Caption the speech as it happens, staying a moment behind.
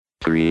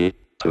3,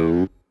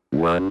 2,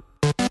 1.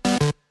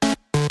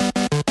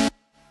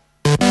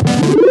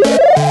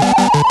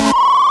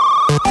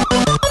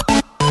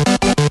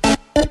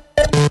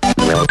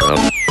 Welcome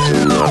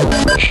to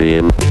Love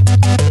Machine.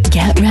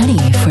 Get ready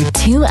for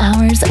 2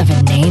 hours of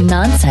inane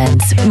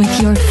nonsense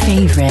with your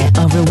favorite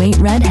overweight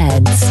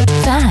redheads,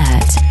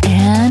 Fat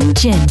and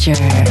Ginger.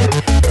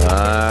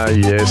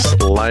 Yes,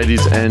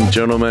 ladies and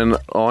gentlemen,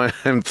 I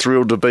am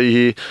thrilled to be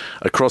here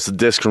across the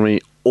desk from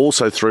me.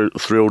 Also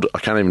thrilled, I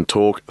can't even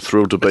talk,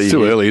 thrilled to be here. It's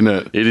too early, isn't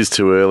it? It is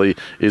too early.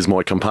 Is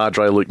my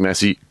compadre, Luke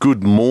Massey.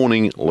 Good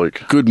morning,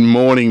 Luke. Good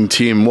morning,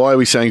 Tim. Why are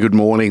we saying good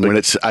morning when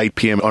it's 8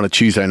 p.m. on a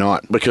Tuesday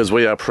night? Because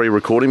we are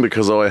pre-recording,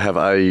 because I have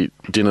a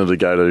dinner to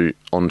go to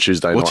on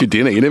Tuesday night. What's your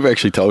dinner? You never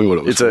actually told me what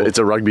it was It's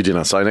a rugby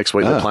dinner. So next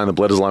week they're playing the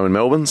Bledisloe in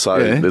Melbourne. So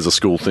there's a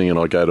school thing and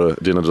I go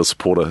to dinner to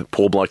support a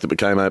poor bloke that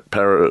became a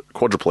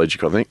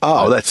quadriplegic, I think.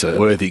 Oh, that's a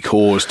worthy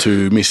cause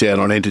to miss out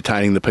on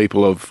entertaining the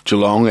people of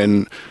Geelong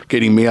and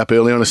getting me up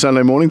early on a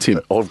Sunday morning, Tim.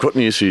 I've got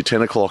news for you.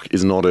 10 o'clock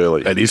is not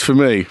early. It is for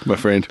me, my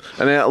friend.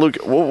 And now, look,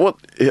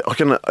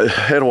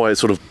 how do I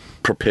sort of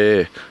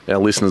prepare our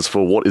listeners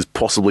for what is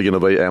possibly going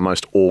to be our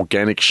most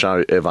organic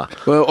show ever?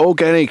 Well,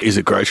 organic is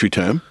a grocery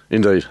term.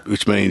 Indeed.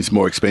 Which means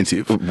more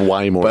expensive.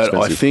 Way more expensive.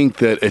 But I think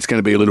that it's going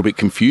to be a little bit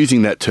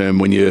confusing, that term,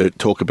 when you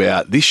talk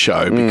about this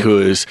show,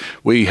 because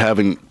we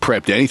haven't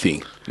prepped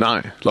anything.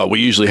 No. Like, we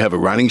usually have a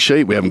running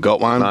sheet. We haven't got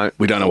one. No.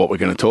 We don't know what we're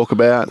going to talk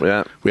about.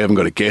 Yeah. We haven't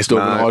got a guest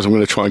organised. I'm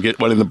going to try and get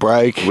one in the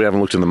break. We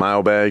haven't looked in the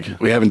mailbag.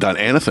 We haven't done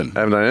anything.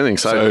 Haven't done anything.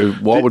 So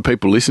why would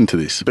people listen to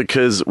this?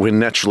 Because we're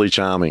naturally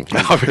charming.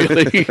 Oh,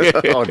 really?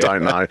 I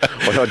don't know.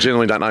 I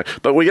genuinely don't know.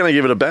 But we're going to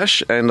give it a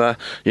bash. And,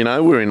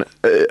 we're in,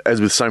 as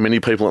with so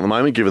many people at the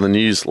moment, given the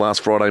news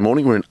last Friday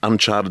morning, we're in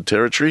uncharted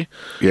territory.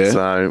 Yeah,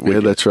 so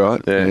that's right.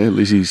 Yeah,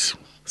 Lizzie's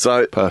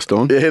passed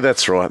on. Yeah,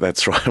 that's right. And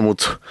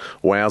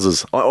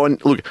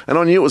wowzers. Look, and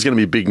I knew it was going to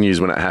be big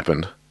news when it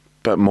happened.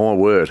 But my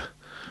word.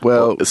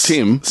 Well,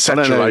 Tim,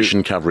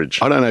 saturation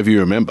coverage. I don't know if you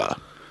remember,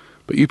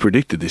 but you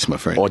predicted this, my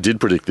friend. I did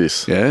predict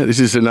this. Yeah, this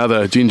is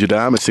another Ginger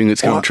Dharma thing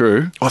that's come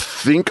true. I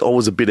think I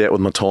was a bit out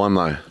with my time,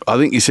 though. I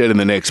think you said in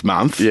the next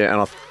month. Yeah,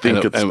 and I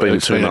think it's been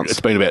 2 months.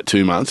 It's been about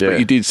 2 months, Yeah. but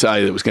you did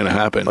say that it was going to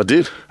happen. I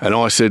did. And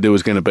I said there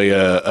was going to be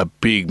a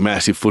big,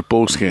 massive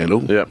football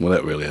scandal. Yeah. Well,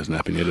 that really hasn't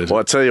happened yet, has it?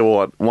 Well, I tell you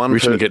what.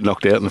 Richmond get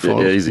knocked out in the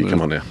final. Yeah, easy.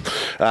 Come on now.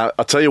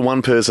 I'll tell you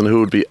one person who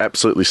would be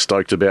absolutely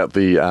stoked about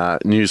the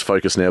news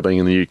focus now being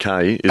in the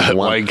UK is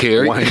Wayne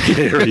Carey. Wayne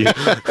Carey.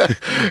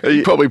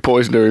 He probably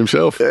poisoned her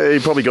himself. He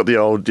probably got the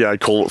old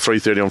call at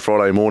 3:30 on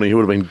Friday morning. He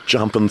would have been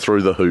jumping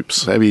through the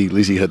hoops. Maybe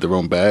Lizzie had the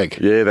wrong bag.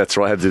 Yeah, that's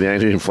right. Had the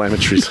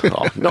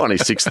anti-inflammatories.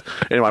 96.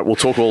 Anyway, we'll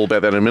talk all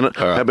about that in a minute.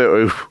 Right. How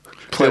about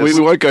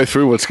we won't go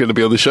through what's going to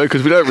be on the show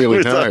because we don't really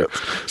We know. don't.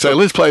 So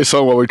let's play a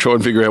song while we try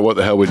and figure out what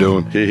the hell we're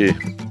doing. Yeah.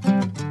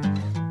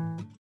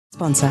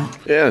 Sponsor.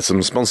 Yeah, some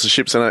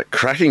sponsorships and a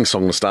cracking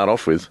song to start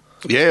off with.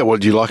 Yeah, well,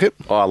 did you like it?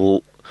 I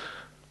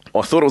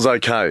thought it was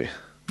okay.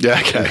 Yeah,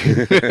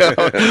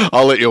 okay.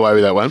 I'll let you away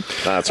with that one. No,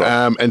 that's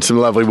right. And some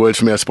lovely words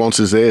from our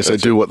sponsors there. So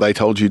do what they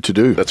told you to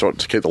do. That's right,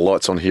 to keep the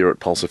lights on here at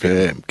Pulse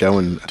FM. Yeah, go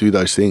and do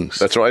those things.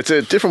 That's right. It's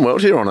a different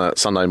world here on a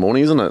Sunday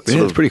morning, isn't it?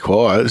 Yeah, it's pretty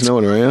quiet. There's no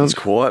one around. It's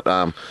quiet.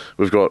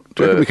 We've got...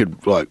 Do you reckon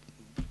we could,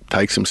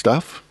 take some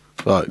stuff?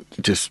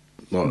 Just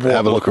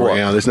have a look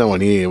around. There's no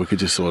one here. We could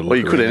just sort of look Well,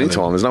 you could around any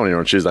time. There's no one here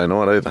on Tuesday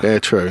night either. Yeah,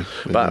 true.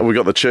 But we've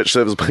got the church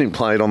service being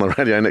played on the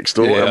radio next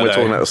door, and we're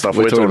talking about the stuff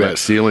we're talking about.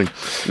 Stealing.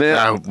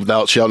 Now, No,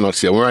 thou shalt not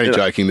steal. We're only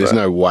joking. There's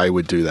no way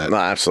we'd do that. No,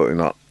 absolutely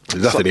not.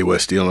 There's nothing here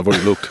worth stealing. I've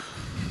already looked.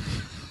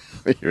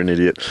 You're an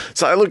idiot.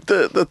 So, look,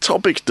 the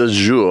topic du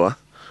jour,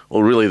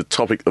 or really the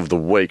topic of the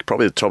week,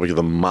 probably the topic of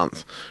the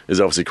month, is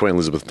obviously Queen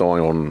Elizabeth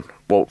dying on,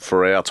 well,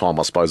 for our time,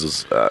 I suppose, it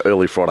was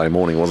early Friday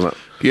morning, wasn't it?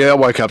 Yeah, I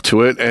woke up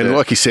to it, and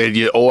like you said,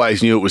 you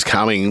always knew it was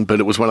coming, but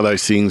it was one of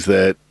those things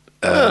that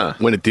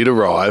when it did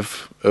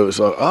arrive, it was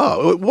like,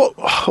 what?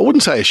 I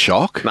wouldn't say a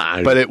shock,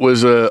 No. but it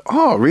was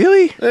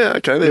really? Yeah,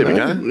 okay, there we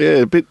go.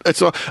 Yeah, but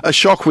it's like, a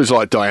shock was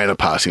like Diana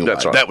passing away.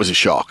 That's right. That was a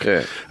shock.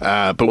 Yeah.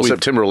 But Well, with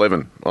September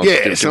 11.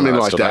 Yeah, something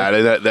like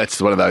that.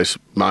 That's one of those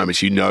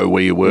moments you know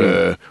where you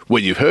were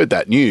when you've heard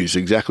that news,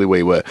 exactly where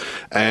you were.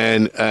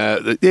 And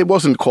it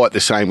wasn't quite the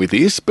same with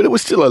this, but it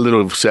was still a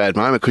little sad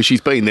moment because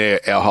she's been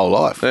there our whole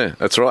life. Yeah,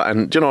 that's right.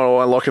 And do you know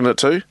what I like in it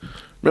too?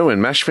 Remember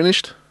when MASH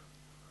finished?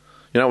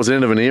 You know, it was the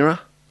end of an era.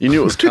 You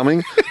knew it was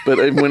coming, but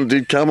even when it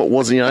did come, it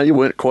wasn't. You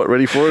weren't quite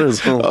ready for it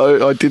as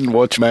well. I didn't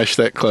watch MASH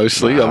that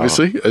closely,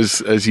 obviously,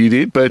 as you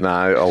did. But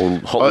No,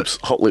 old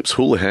Hot Lips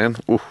Houlihan.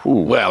 Ooh.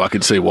 Well, I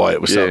can see why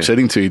it was so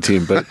upsetting to you,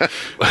 Tim. But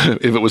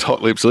if it was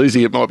Hot Lips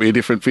Lizzie, it might be a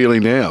different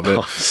feeling now.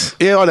 But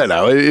yeah, I don't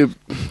know.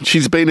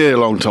 She's been there a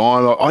long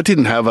time. I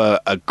didn't have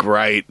a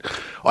great.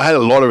 I had a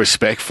lot of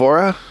respect for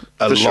her.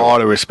 Lot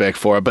of respect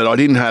for her, but I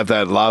didn't have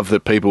that love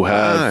that people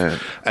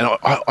have. No.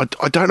 And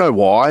I don't know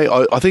why.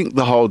 I think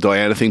the whole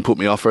Diana thing put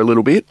me off her a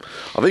little bit.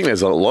 I think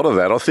there's a lot of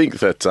that. I think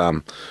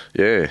that,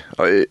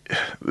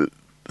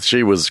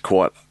 she was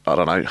quite,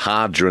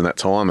 hard during that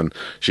time, and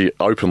she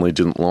openly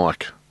didn't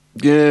like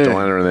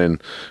Diana, and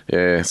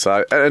then,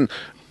 so, and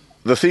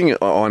the thing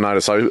I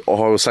noticed, so I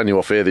was saying to you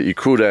off air that you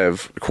could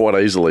have quite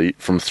easily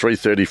from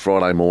 3:30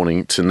 Friday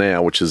morning to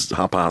now, which is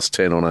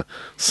 10:30 on a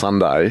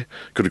Sunday,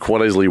 could have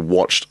quite easily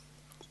watched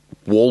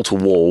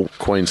wall-to-wall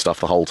Queen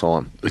stuff the whole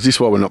time. Is this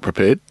why we're not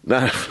prepared? No,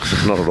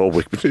 not at all.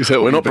 Is that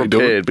what We're not you've been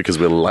doing? prepared because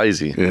we're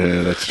lazy.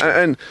 Yeah, that's true.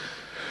 And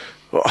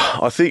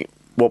I think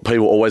what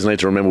people always need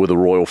to remember with the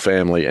royal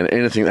family, and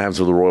anything that happens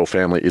with the royal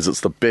family, is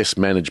it's the best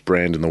managed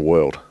brand in the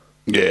world.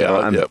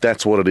 Yeah, And yep.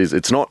 that's what it is.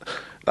 It's not.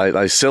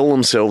 They sell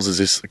themselves as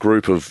this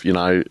group of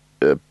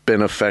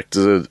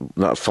benefactors,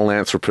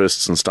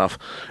 philanthropists and stuff.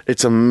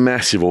 It's a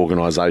massive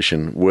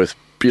organisation worth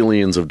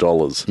billions of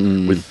dollars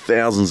with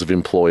thousands of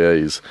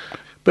employees.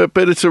 But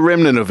it's a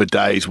remnant of the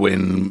days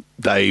when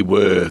they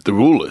were the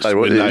rulers,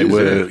 when they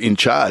were in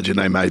charge and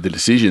they made the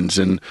decisions.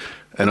 And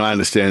I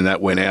understand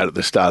that went out at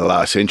the start of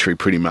last century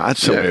pretty much,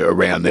 somewhere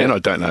around then. I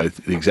don't know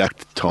the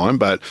exact time.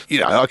 But,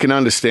 I can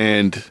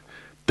understand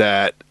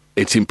that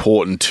it's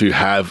important to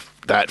have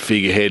that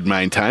figurehead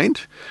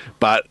maintained.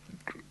 But,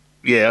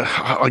 yeah,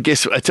 I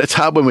guess it's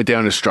hard when we're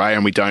down in Australia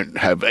and we don't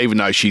have, even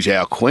though she's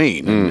our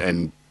queen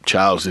and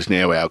Charles is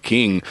now our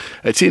king,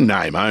 it's in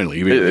name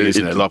only, really,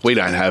 isn't it? Like, we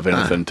don't have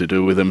anything to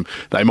do with them.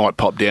 They might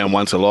pop down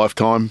once a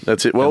lifetime.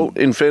 That's it. Well,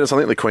 in fairness, I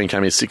think the Queen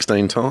came here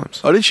 16 times.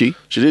 Oh, did she?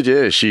 She did,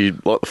 yeah. She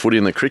liked the footy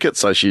and the cricket,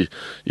 so she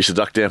used to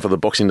duck down for the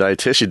Boxing Day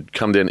test. She'd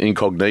come down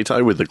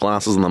incognito with the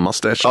glasses and the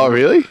moustache. Oh,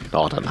 really?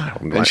 Oh, I don't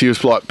know. And she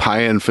was like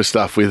paying for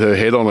stuff with her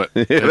head on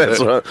it. Yeah,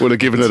 that's right. Would have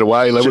given it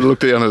away. They would have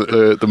looked down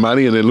at the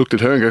money and then looked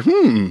at her and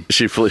go,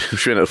 She went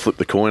out to flip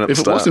the coin at the if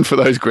it start. wasn't for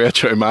those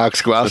Groucho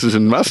Marx glasses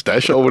and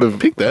moustache, I would have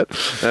picked that.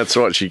 That's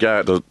right. She'd go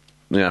out to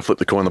flip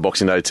the coin the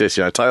Boxing Day test.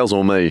 Tails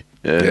or me.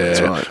 Yeah,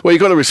 that's right. Well, you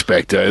got to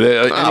respect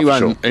her. for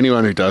sure.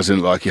 Anyone who doesn't,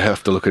 like, you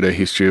have to look at her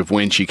history of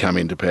when she came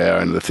into power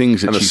and the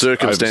things that And the she's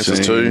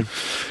circumstances overseen.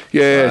 too.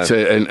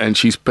 Yeah, and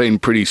she's been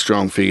pretty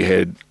strong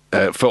figurehead.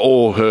 For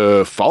all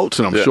her faults,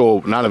 and I'm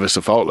sure none of us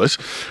are faultless,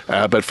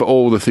 but for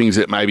all the things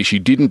that maybe she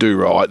didn't do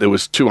right, there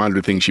was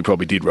 200 things she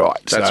probably did right.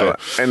 That's right.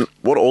 And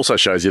what also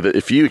shows you that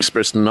if you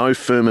express no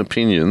firm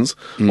opinions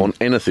on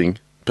anything,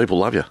 people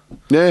love you.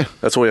 Yeah.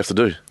 That's all you have to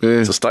do.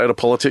 Yeah. It's a state of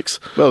politics.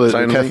 Well, the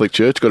Say anything. Catholic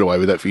Church got away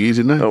with that for years,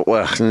 didn't they? Oh,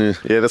 well,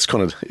 yeah, that's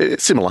kind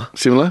of similar.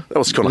 Similar? That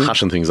was kind of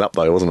hushing things up,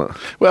 though, wasn't it?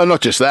 Well,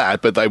 not just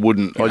that, but they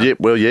wouldn't. Oh, yeah.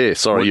 Well, yeah.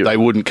 Sorry, They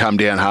wouldn't come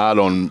down hard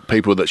on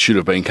people that should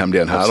have been come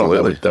down hard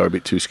Absolutely. on. They were a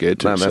bit too scared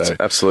to. No, that's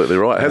absolutely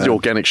right. How's the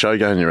organic show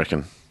going, you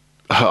reckon?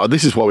 Oh,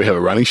 this is why we have a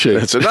running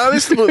sheet. So, no,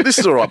 this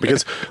is all right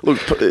because, look,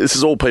 this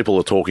is all people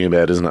are talking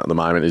about, isn't it, at the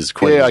moment, is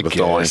Queen Yeah, I Elizabeth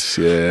dying. guess,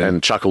 yeah.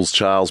 And Chuckles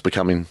Charles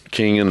becoming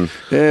king. And,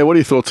 Yeah, what are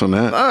your thoughts on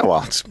that?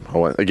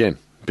 again,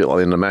 a bit like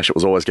the end of MASH, it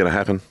was always going to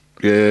happen.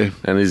 Yeah.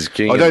 And he's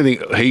king. I don't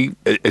think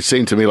it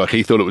seemed to me like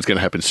he thought it was going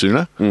to happen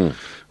sooner.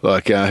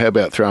 Like, how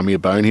about throwing me a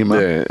bone here,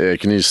 mate? Yeah,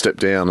 can you just step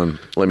down and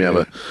let me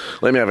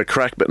have a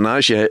crack? But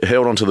no, she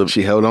held on to the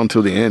She held on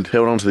till the end.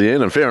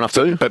 and fair enough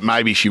too. But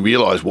maybe she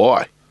realised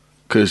why.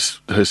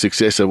 Because her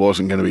successor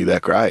wasn't going to be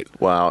that great.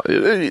 Wow.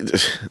 And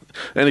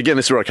again,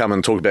 this is where I come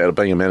and talk about it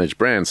being a managed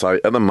brand. So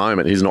at the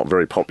moment, he's not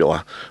very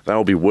popular.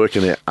 They'll be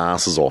working their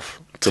asses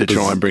off To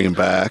try and bring him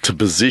back. to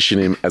position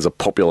him as a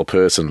popular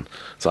person.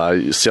 So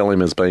you sell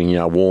him as being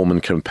warm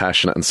and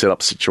compassionate and set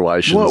up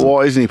situations.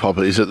 Why isn't he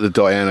popular? Is it the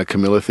Diana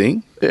Camilla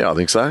thing? Yeah, I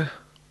think so.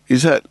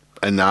 Is that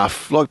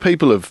enough? Like,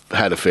 people have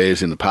had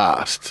affairs in the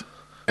past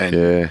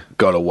and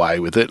got away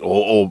with it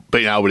or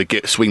been able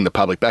to swing the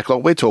public back.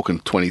 Like, we're talking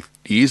 20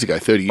 years ago,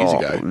 30 years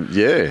ago.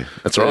 Yeah,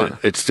 that's right.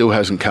 It still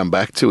hasn't come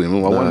back to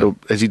him. I wonder,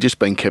 has he just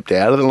been kept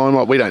out of the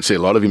limelight? We don't see a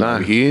lot of him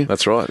over here.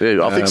 That's right.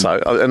 Yeah, I think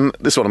so. And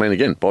this is what I mean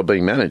again, by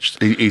being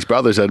managed. His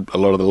brother's had a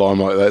lot of the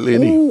limelight lately,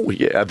 hasn't he? Ooh,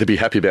 yeah, they'd be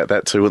happy about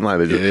that too,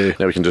 wouldn't they?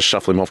 Now we can just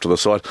shuffle him off to the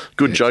side.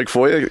 Good joke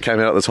for you. It came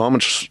out at the time. I'm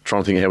just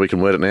trying to think how we can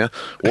word it now.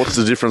 What's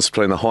the difference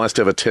between the highest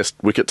ever Test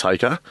wicket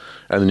taker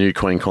and the new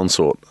Queen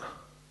consort?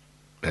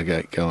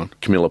 Okay, go on.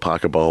 Camilla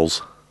Parker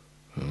Bowles.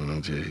 Oh,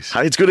 jeez.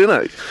 Hey, it's good, isn't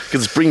it?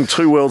 Because it's bringing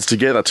two worlds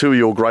together, two of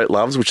your great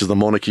loves, which is the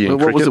monarchy and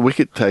What cricket. was the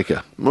wicket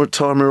taker?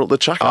 Tyra the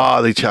Chucker.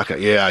 Oh, the chucker.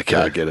 Yeah, okay,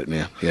 I get it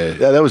now. Yeah,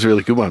 that was a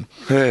really good one.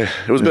 Yeah,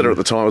 it was better at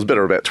the time. It was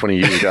better about 20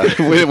 years ago.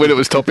 when it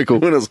was topical.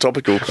 When it was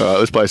topical. All right,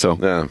 let's play a song.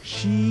 Yeah.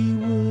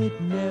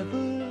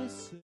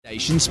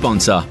 Station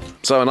sponsor.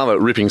 So another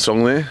ripping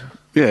song there.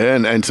 Yeah,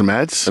 and some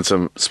ads. And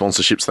some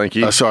sponsorships, thank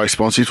you. Sorry,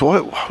 sponsors.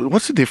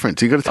 What's the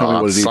difference? You've got to tell me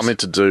what it is. Something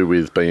to do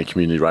with being a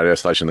community radio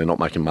station. They're not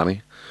making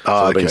money.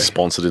 So they're being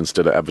sponsored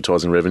instead of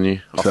advertising revenue,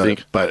 I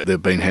think. But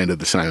they've been handed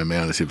the same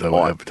amount as if they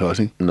were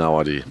advertising. No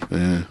idea.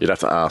 Yeah. You'd have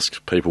to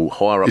ask people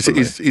higher up.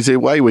 Is there a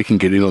way we can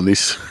get in on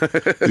this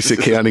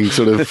accounting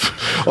sort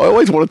of... I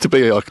always wanted to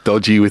be like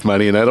dodgy with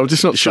money and that. I'm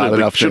just not smart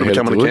enough should have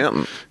become an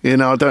accountant. Yeah,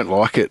 no, I don't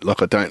like it.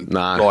 Like, I don't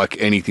like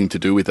anything to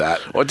do with that.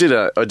 I did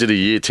a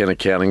year 10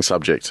 accounting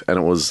subject, and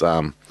it was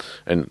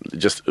and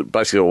just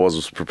basically what I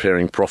was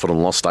preparing profit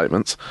and loss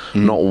statements.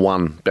 Not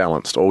one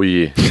balanced all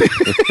year.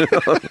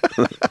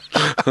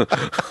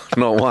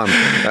 Not one,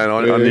 and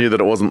I knew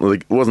that it wasn't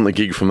the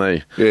gig for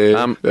me.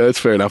 Yeah, that's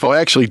fair enough. I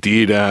actually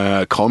did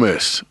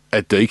commerce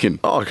at Deakin.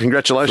 Oh, For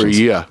congratulations.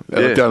 a year.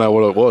 And I don't know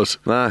what it was.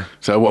 No.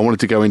 So I wanted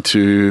to go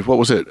into, what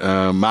was it,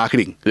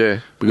 marketing. Yeah.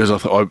 Because I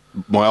thought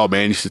my old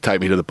man used to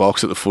take me to the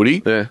box at the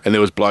footy, Yeah. and there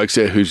was blokes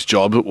there whose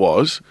job it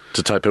was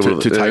To take people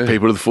to take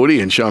people to the footy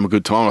and show them a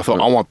good time. I thought,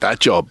 I want that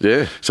job.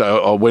 Yeah.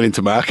 So I went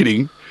into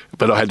marketing,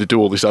 but I had to do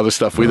all this other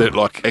stuff with it,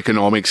 like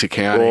economics,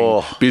 accounting,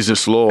 Oh.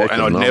 business law, and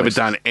I'd never Economics.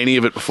 done any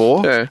of it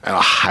before, Yeah. and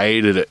I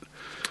hated it.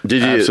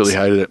 Did you Absolutely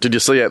hated it. Did you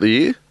see out the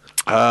year?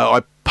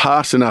 I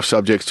passed enough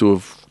subjects to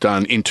have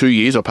done, in 2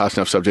 years, I passed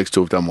enough subjects to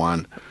have done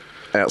one.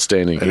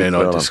 Outstanding. And then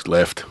Well I done. just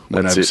left,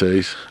 went That's it.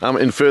 overseas.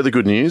 In further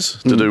good news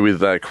to do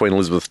with Queen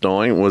Elizabeth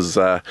dying was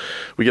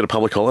we get a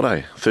public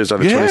holiday Thursday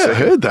the Yeah, 22nd. I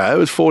heard that. It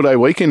was 4-day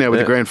weekend now with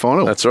Yeah. the grand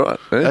final. That's right.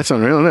 Yeah. That's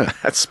unreal, isn't it?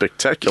 That's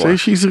spectacular.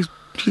 See, she's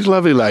a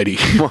lovely lady.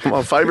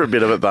 My favourite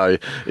bit of it, though,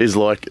 is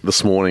like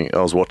this morning,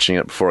 I was watching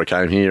it before I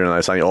came here, and they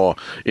were saying,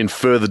 in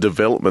further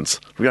developments.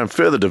 We're going,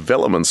 further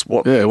developments?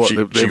 What? Yeah, what?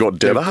 She got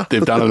deader?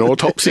 They've done an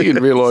autopsy and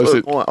realised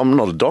that Well, I'm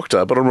not a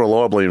doctor, but I'm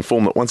reliably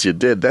informed that once you're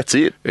dead, that's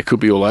it. it could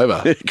be all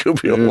over. It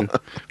could be all over.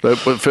 But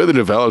further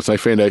developments, they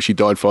found out she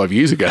died 5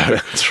 years ago.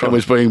 That's right. And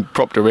was being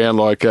propped around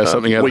like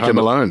something out of Home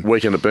Alone.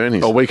 Weekend at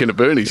Bernie's. Weekend at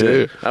Bernie's,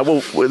 yeah.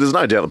 Well, there's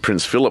no doubt that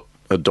Prince Philip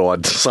had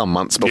died some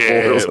months before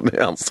it was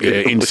announced. Yeah,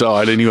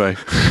 inside anyway.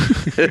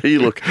 he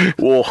looked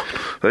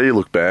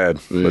bad.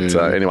 But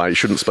anyway, you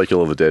shouldn't speak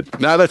ill of the dead.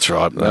 No, that's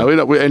right. No, we're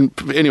not. And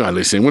anyway,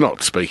 listen, we're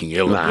not speaking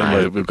ill.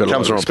 No, We've got a lot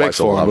comes of from a respect place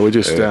of for him, love. but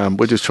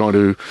we're just trying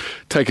to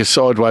take a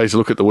sideways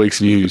look at the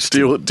week's news.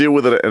 Deal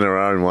with it in our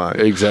own way.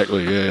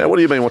 Exactly. Yeah. Now, what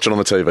have you been watching on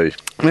the TV?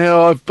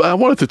 Now, I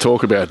wanted to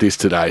talk about this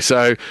today.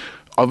 So,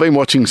 I've been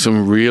watching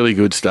some really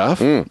good stuff,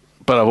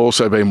 but I've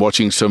also been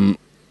watching some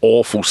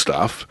awful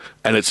stuff,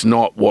 and it's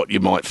not what you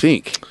might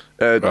think.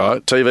 Right?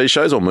 TV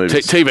shows or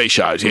movies? TV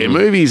shows, yeah.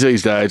 Movies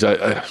these days,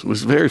 it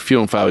was very few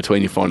and far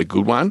between you find a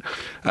good one,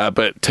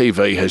 but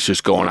TV has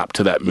just gone up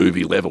to that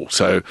movie level.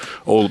 So,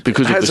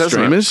 because of the hasn't it?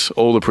 streamers,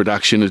 all the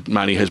production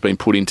money has been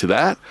put into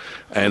that,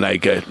 and they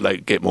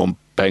get more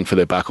bang for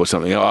their buck or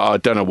something. I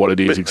don't know what it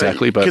is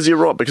exactly, but because you're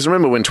right. Because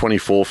remember when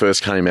 24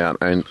 first came out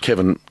and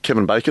Kevin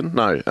Bacon?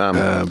 No,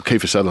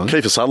 Kiefer Sutherland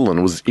Kiefer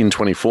Sutherland was in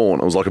 24,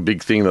 and it was like a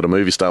big thing that a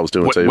movie star was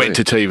doing. TV. went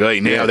to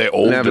TV. Now Yeah. they're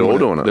all Now doing they're all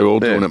doing it. They're all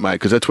Yeah. doing it, mate,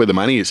 because that's where the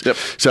money is. Yep.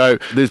 So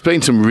there's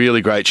been some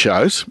really great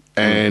shows,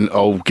 and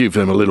I'll give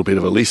them a little bit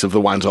of a list of the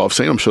ones I've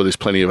seen. I'm sure there's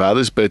plenty of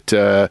others, but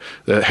the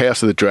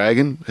House of the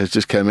Dragon has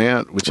just come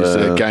out, which is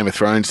a Game of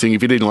Thrones thing.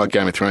 If you didn't like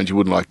Game of Thrones, you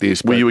wouldn't like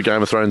this. Were but- you a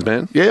Game of Thrones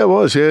man? Yeah, I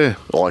was, yeah.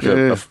 Like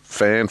Yeah. a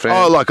fan?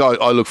 Oh,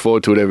 I look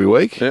forward to it every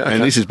week, Yeah, okay.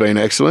 and this has been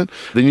excellent.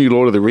 The new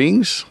Lord of the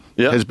Rings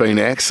Yeah. has been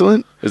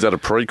excellent. Is that a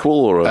prequel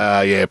or a?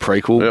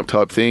 Prequel Yep.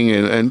 type thing,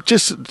 and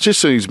just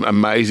these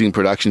amazing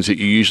productions that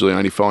you usually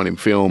only find in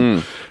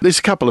film. There's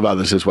a couple of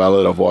others as well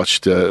that I've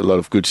watched, a lot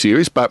of good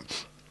series, but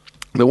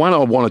the one I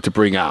wanted to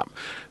bring up,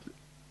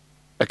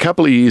 a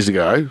couple of years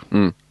ago,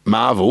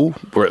 Marvel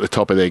were at the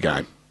top of their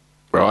game,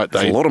 right?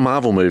 There's a lot of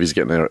Marvel movies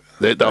getting there.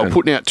 They were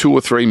putting out 2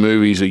 or 3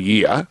 movies a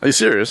year. Are you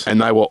serious?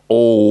 And they were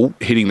all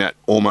hitting that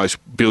almost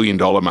 $1 billion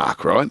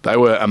mark, right? They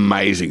were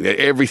amazing.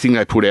 Everything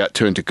they put out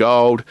turned to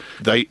gold.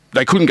 They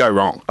couldn't go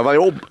wrong. Are they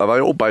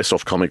all based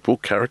off comic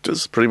book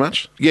characters, pretty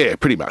much? Yeah,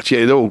 pretty much.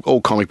 Yeah, they're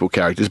all comic book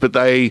characters, but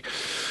they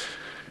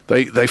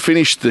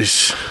finished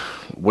this.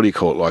 What do you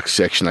call it? Like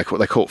section? They call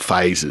it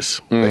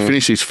phases. They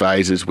finished these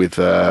phases with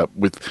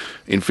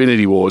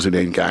Infinity Wars and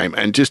Endgame,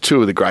 and just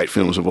 2 of the great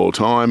films of all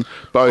time.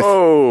 Both.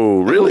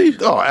 Oh, really?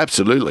 Oh,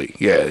 absolutely.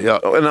 Yeah. Yeah.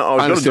 And I was going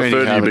to Understand defer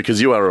to you haven't-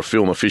 because you are a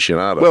film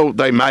aficionado. Well,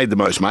 they made the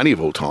most money of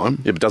all time.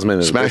 yeah, but it doesn't mean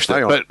that smashed it,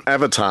 hang on. but-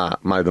 Avatar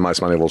made the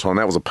most money of all time.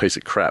 That was a piece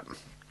of crap.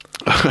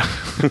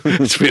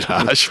 It's a bit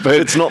harsh, but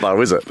It's not though,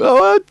 is it?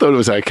 Oh, I thought it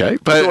was okay.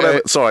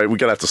 But Sorry, we're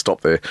going to have to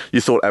stop there.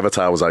 You thought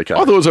Avatar was okay. I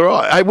thought it was all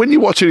right. Hey, when you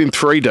watch it in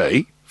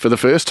 3D for the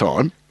first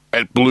time,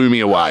 it blew me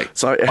away.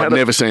 So I've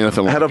never seen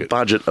anything like had a it.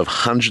 budget of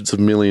hundreds of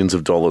millions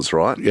of dollars,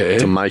 right? Yeah.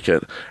 To make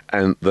it,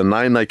 and the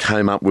name they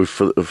came up with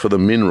for the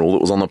mineral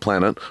that was on the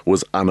planet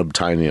was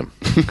unobtainium.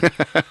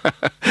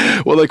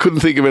 Well, they couldn't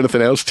think of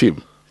anything else,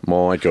 Tim.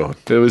 My God.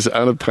 It was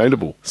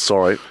unobtainable.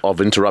 Sorry,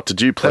 I've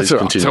interrupted you. Please That's all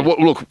right. continue.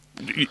 So, look,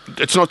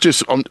 it's not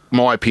just on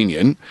my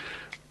opinion.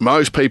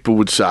 Most people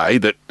would say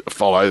that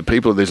follow the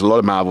people. There's a lot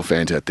of Marvel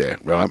fans out there,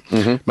 right?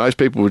 Mm-hmm. Most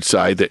people would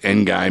say that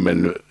Endgame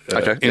and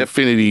Okay, yep.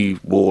 Infinity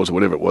Wars, or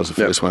whatever it was, the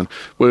first one,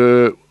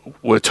 were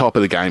top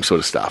of the game sort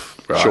of stuff.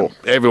 Right? Sure.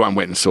 Everyone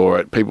went and saw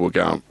it. People were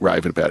going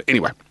raving about it.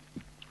 Anyway,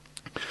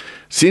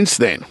 since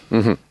then,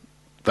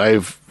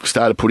 they've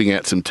started putting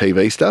out some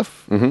TV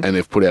stuff, and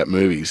they've put out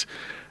movies,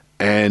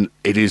 and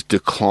it has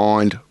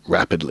declined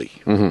rapidly.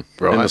 Right?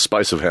 In the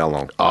space of how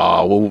long?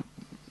 Oh, well,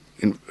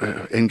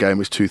 Endgame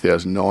was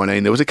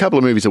 2019. There was a couple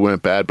of movies that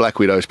weren't bad. Black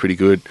Widow is pretty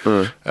good.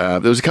 There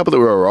was a couple that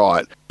were all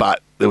right,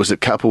 but there was a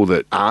couple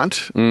that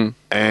aren't.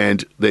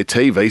 And their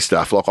TV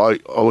stuff, like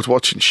I was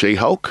watching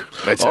She-Hulk.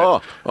 I've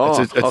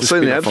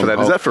seen the ad for that.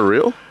 Is that for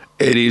real?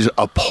 It is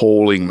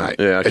appalling, mate.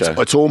 Yeah, okay.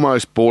 It's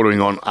almost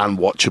bordering on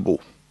unwatchable.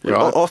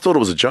 Right? I thought it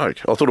was a joke.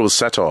 I thought it was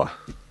satire.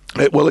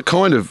 Well, it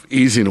kind of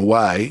is in a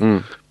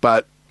way,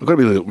 but I've got to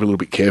be a little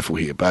bit careful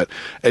here, but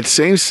it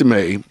seems to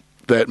me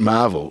that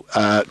Marvel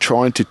are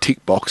trying to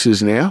tick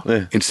boxes now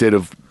instead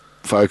of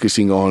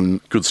focusing on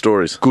Good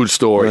stories. good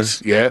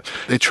stories. Yeah.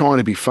 They're trying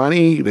to be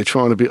funny. They're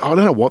trying to be, I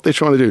don't know what they're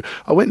trying to do.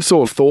 I went and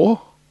saw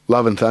Thor,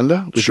 Love and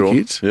Thunder with Sure. the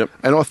kids. Yep.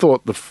 And I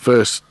thought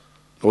the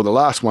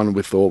last one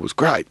with Thor was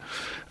great,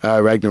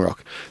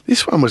 Ragnarok.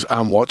 This one was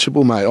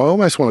unwatchable, mate. I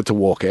almost wanted to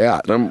walk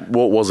out.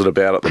 What was it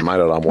about it that made it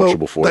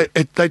unwatchable for you?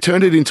 They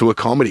turned it into a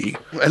comedy,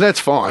 and that's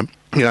fine.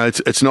 You know,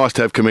 it's nice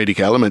to have comedic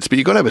elements, but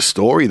you've got to have a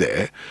story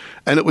there.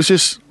 And it was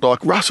just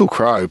like Russell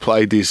Crowe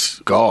played this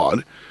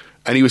god,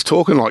 and he was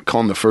talking like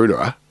Con the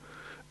Fruiterer,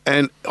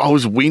 and I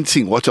was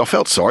wincing. I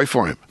felt sorry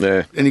for him.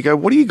 Yeah. And you go,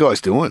 what are you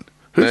guys doing?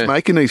 Who's Yeah.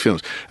 making these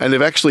films? And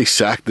they've actually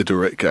sacked the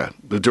director.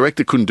 The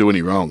director couldn't do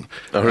any wrong.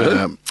 Oh,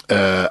 really?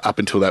 Up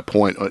until that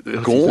point.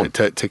 Gone.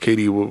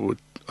 Takiti,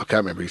 I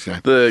can't remember his name.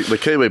 The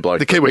Kiwi bloke.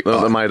 The Kiwi.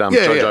 That made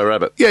Jojo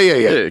Rabbit.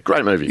 Yeah.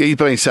 Great movie. Yeah, he's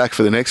been sacked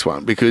for the next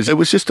one because it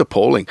was just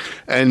appalling.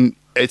 And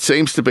it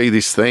seems to be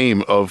this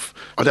theme of,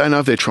 I don't know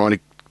if they're trying to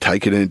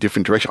take it in a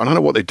different direction. I don't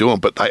know what they're doing,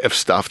 but they have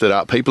stuffed it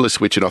up. People are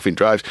switching off in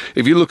droves.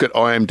 If you look at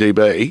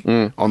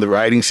IMDb on the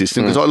rating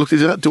system, because I looked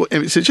at it,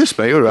 is it just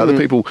me or other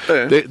people?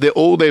 Yeah. They're,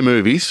 all their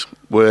movies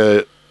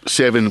were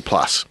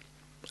 7+.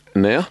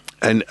 Now?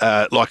 And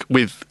like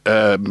with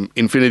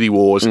Infinity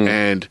Wars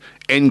and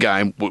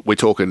Endgame, we're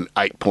talking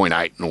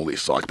 8.8 and all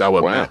this. Like they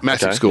were Wow.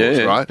 massive Okay. scores,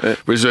 Yeah.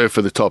 right? Reserved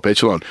for the top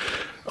echelon.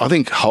 I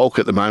think Hulk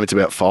at the moment's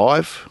about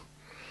 5.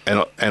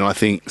 And I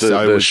think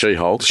The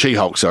She-Hulk.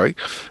 She-Hulk, sorry.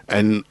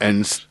 And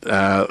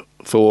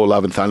Thor,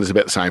 Love and Thunder is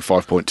about the same,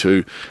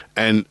 5.2.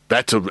 And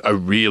that's a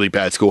really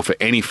bad score for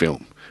any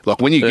film. Like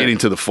when you get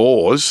into the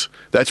 4s,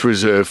 that's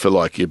reserved for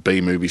like your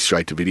B movies,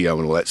 straight to video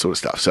and all that sort of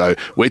stuff. So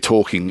we're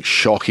talking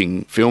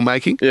shocking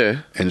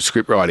filmmaking and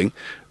script writing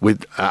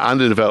with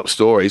underdeveloped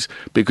stories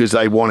because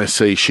they want to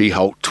see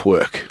She-Hulk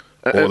twerk.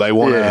 Or they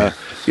want to,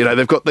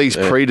 they've got these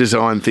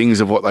pre-designed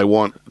things of what they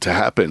want to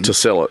happen. To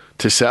sell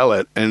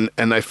it. And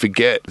they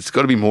forget it's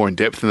got to be more in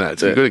depth than that.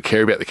 So you've got to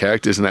care about the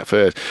characters and that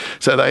first.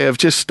 So they have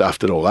just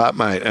stuffed it all up,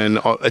 mate. And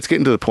it's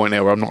getting to the point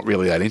now where I'm not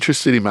really that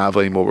interested in Marvel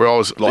anymore, where I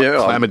was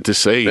clamoured to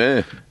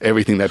see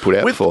everything they put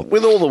out before.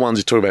 With all the ones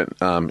you talk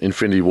about,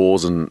 Infinity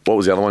Wars and what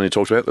was the other one you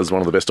talked about? As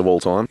one of the best of all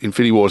time.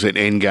 Infinity Wars and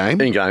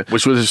Endgame.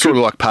 Which was sort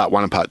of like part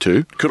 1 and part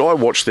 2. Could I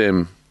watch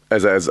them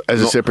as a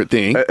separate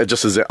thing?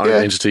 Just as their own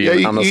entity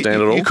and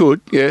understand it all? You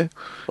could, yeah.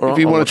 All right, if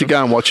you I'll wanted watch to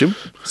go and watch them.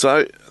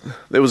 So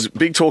there was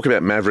big talk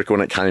about Maverick when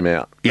it came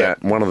out. Yeah.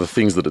 That one of the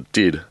things that it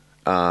did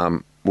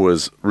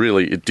was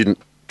really it didn't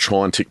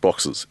try and tick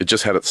boxes. It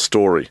just had its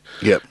story.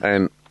 Yep.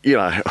 And, you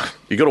got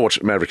to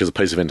watch Maverick as a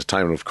piece of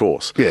entertainment, of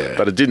course. Yeah.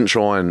 But it didn't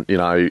try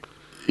and,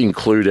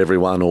 include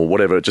everyone or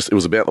whatever. It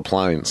was about the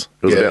planes.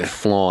 It was about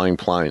flying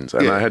planes.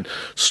 And they had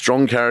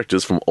strong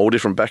characters from all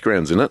different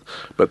backgrounds in it,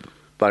 but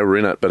they were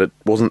in it, but it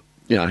wasn't,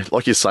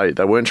 like you say,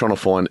 they weren't trying to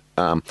find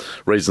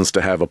reasons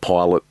to have a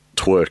pilot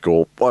twerk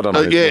or I don't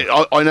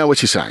know. I know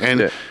what you're saying,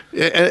 and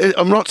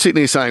I'm not sitting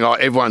here saying,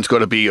 everyone's got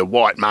to be a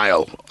white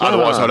male,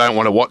 otherwise I don't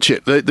want to watch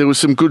it. There was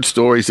some good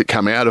stories that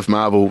come out of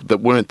Marvel that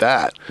weren't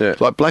that. Yeah.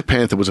 Like Black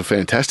Panther was a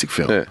fantastic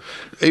film. Yeah.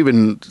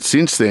 Even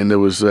since then, there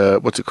was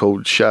what's it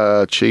called,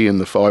 Shang-Chi and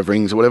the Five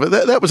Rings or whatever.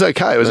 That was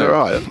okay. It was all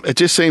right. It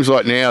just seems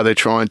like now they're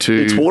trying to.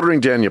 It's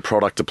watering down your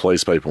product to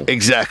please people.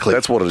 Exactly.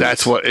 That's what it is.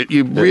 That's what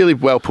you really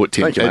well put,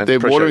 Tim. Thank you, man. They're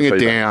Appreciate watering the it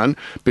feedback. down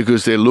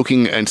because they're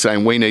looking and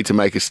saying we need to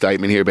make a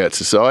statement here about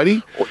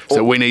society.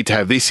 So we need to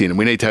have this in and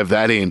we need to have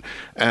that in.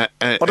 I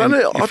don't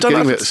know if about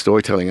the it's-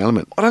 storytelling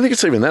element. I don't think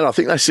it's even that. I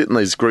think they sit in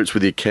these groups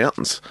with the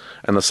accountants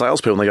and the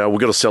salespeople and they go, we've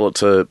got to sell it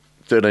to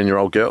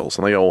 13-year-old girls.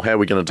 And they go, well, how are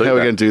we going to do that? How are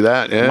we going to do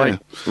that? Yeah.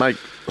 Make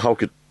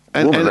Hulk a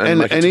And, woman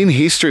make and it in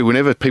history,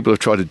 whenever people have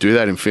tried to do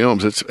that in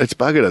films, it's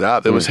buggered it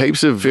up. There was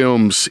heaps of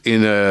films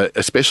in,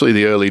 especially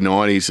the early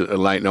 90s,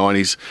 late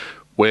 90s,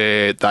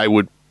 where they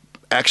would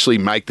actually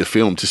make the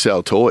film to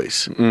sell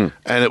toys. And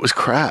it was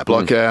crap.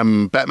 Like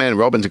Batman and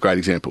Robin's a great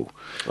example.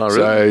 Oh, really?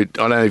 So I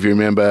don't know if you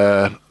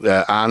remember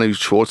Arnold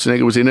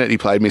Schwarzenegger was in it. He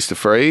played Mr.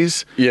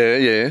 Freeze.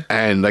 Yeah.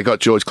 And they got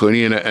George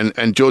Clooney in it.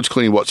 And George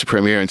Clooney watched the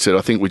premiere and said,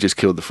 I think we just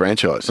killed the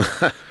franchise.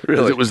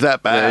 Really? It was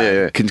that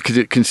bad.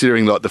 Yeah.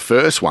 Considering like the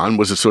first one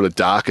was a sort of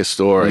darker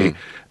story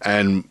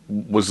and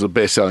was the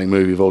best-selling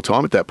movie of all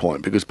time at that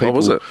point because people...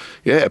 was it?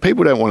 Yeah,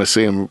 people don't want to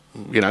see them,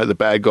 the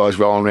bad guys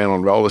rolling around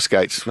on roller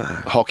skates,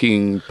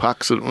 hockeying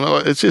pucks.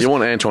 It's just... You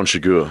want Anton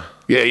Chigurh.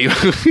 Yeah,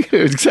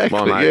 exactly.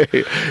 My mate.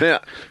 Yeah. Now,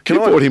 You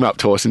brought him up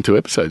twice in 2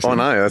 episodes. I didn't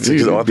know, you? that's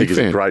He's because I big think he's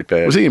a fan. great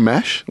bad. Was he in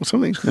MASH or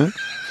something? No?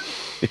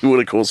 He would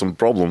have caused some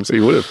problems. He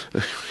would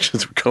have.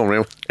 Just going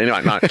around.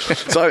 Anyway, no.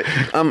 So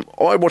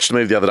I watched a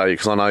movie the other day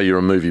because I know you're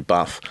a movie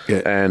buff.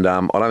 Yeah. And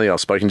I don't think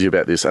I've spoken to you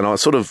about this. And I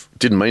sort of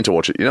didn't mean to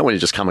watch it. You know when you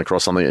just come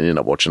across something and you end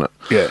up watching it?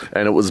 Yeah.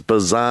 And it was a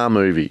bizarre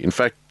movie. In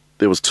fact,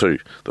 there was 2.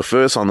 The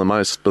first one, the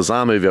most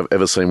bizarre movie I've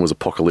ever seen was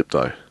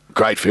Apocalypto.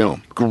 Great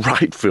film.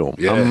 Great film.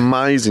 Yeah.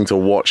 Amazing to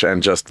watch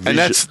and just And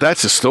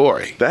that's a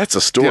story. That's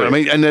a story. You know what I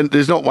mean? And then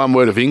there's not one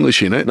word of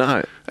English in it.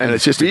 No, And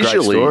it's just a great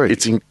visually, story.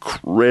 it's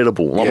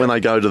incredible. Like Yeah. when they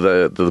go to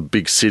the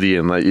big city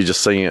and you're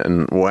just seeing it,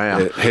 and wow,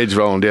 Yeah, heads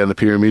rolling down the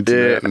pyramids.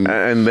 yeah. And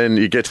that, And then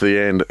you get to the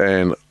end,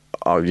 and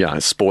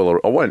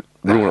spoiler. I won't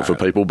ruin it for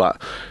people,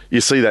 but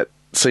you see that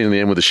scene in the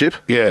end with the ship.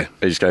 Yeah. and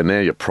you just go, now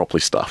you're properly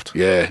stuffed.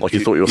 Yeah. like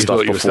you thought you were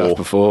stuffed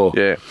before.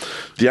 Yeah.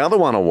 The other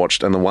one I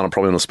watched, and the one I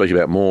probably want to speak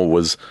about more,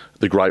 was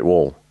The Great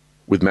Wall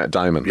with Matt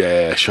Damon.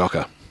 yeah,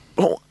 shocker.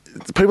 Well,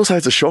 people say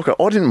it's a shocker.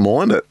 I didn't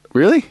mind it.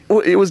 Really? Well,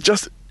 it was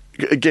just,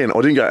 again,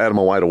 I didn't go out of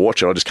my way to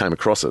watch it. I just came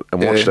across it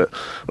and watched Yeah. it.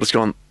 I was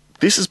going,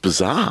 this is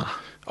bizarre.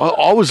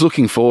 I was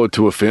looking forward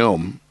to a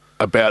film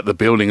about the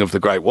building of the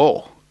Great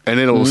Wall. And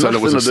then all of a sudden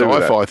it was a Nothing to do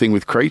with sci-fi that. thing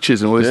with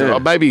creatures and all this. Yeah. Oh,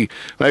 maybe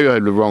I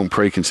had the wrong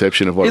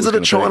preconception of what Is it it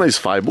was a gonna be. Chinese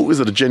fable? Is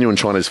it a genuine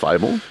Chinese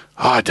fable?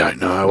 I don't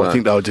know. No. I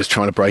think they were just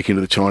trying to break into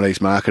the Chinese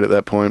market at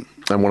that point.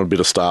 They want a bit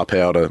of star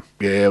power to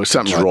Yeah, it was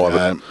something drive like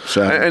that. it.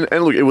 So,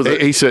 And look, it was.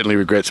 he certainly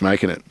regrets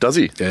making it. Does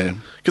he? Yeah.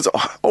 Because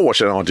I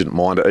watched it and I didn't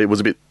mind it. It was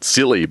a bit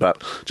silly,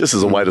 but just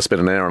as a way to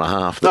spend an hour and a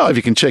half. No, if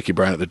you can check your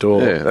brain at the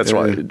door. Yeah, that's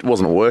right. It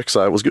wasn't at work,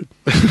 so it was good.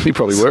 You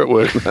probably were at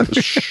work. I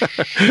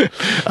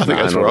think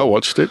that's where I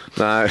watched it.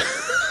 No.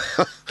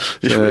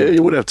 Yeah,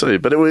 you would have too.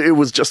 But it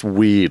was just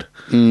weird.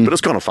 But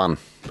it's kind of fun.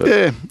 But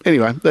Yeah.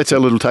 Anyway, that's our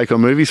little take on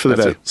movies for the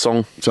that's day. it.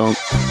 Song. Song.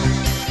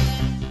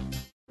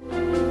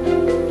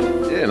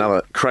 Yeah,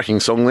 another cracking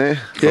song there.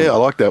 Yeah, I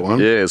like that one.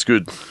 Yeah, it's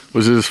good.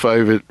 Was it his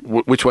favourite?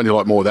 Which one do you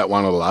like more, that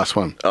one or the last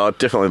one?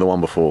 Definitely the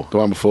one before. The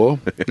one before?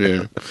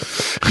 Yeah.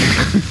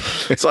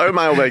 So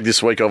mailbag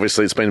this week,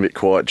 obviously, it's been a bit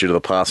quiet due to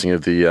the passing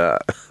of the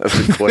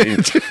Queen.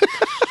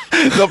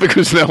 Not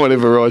because no one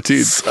ever writes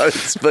in. So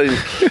it's been,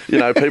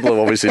 people have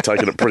obviously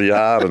taken it pretty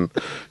hard and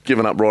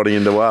given up writing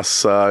into us.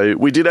 So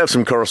we did have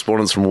some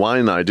correspondence from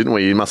Wayne, though, didn't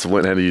we? He must have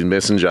learned how to use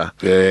Messenger.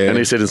 Yeah. And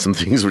he said in some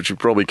things which you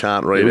probably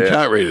can't read out. We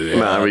can't read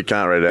it out. No, we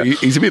can't read it out.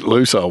 He's a bit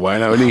loose, old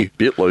Wayne, isn't he?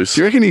 Bit loose.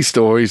 Do you reckon his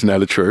stories now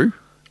are true?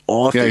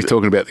 Oh, I He's think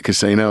talking about the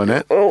casino and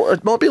that. well,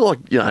 it might be like,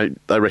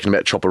 they reckon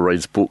about Chopper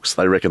Read's books.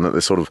 They reckon that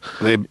they're sort of...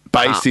 They're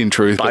based in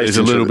truth, but based there's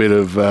a in little truth. bit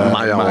of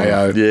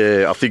mayo.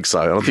 Yeah, I think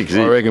so. I think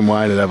I reckon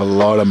Wayne would have a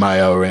lot of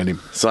mayo around him.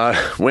 So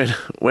when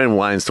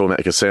Wayne's talking about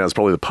the casino, it's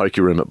probably the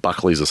poker room at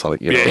Buckley's or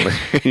something. You know what I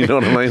mean? You know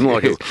what I mean?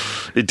 Like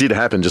it did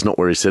happen, just not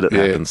where he said it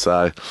happened.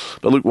 So,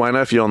 but look, Wayne,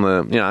 if you're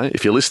on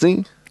if you're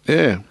listening,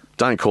 Yeah.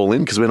 don't call in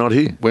because we're not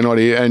here. We're not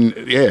here. And,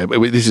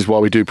 this is why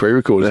we do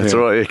pre-recorders That's now.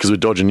 right, yeah, because we're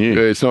dodging you.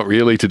 It's not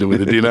really to do with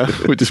the dinner.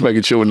 We're just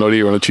making sure we're not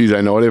here on a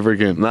Tuesday night ever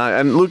again. No,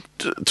 and look,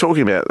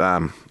 talking about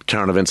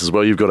current events as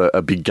well, you've got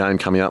a big game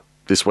coming up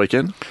this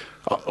weekend,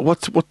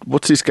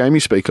 What's this game you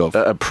speak of?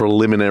 a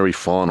preliminary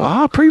final.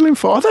 Prelim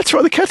 5. That's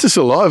right. The Cats are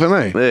still alive,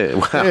 aren't they? Yeah,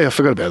 wow. Yeah, I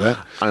forgot about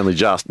that. Only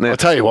just. Now, I'll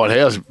tell you what,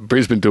 how's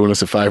Brisbane doing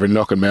us a favour and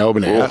knocking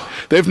Melbourne out? Oh.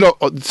 They've not...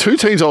 Two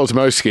teams I was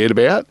most scared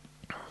about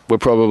were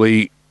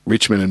probably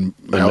Richmond and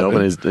Melbourne.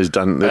 Melbourne they've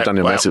done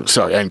a massive...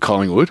 Sorry, and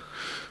Collingwood.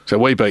 So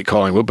we beat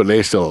Collingwood, but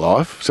they're still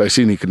alive. So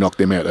Sydney could knock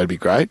them out, that'd be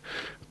great.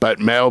 But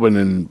Melbourne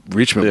and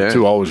Richmond were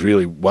two I was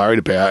really worried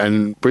about,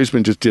 and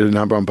Brisbane just did a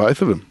number on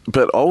both of them.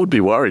 But I would be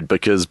worried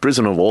because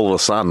Brisbane have all of a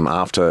sudden,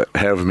 after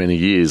however many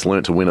years,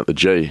 learnt to win at the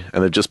G,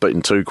 and they've just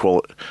beaten two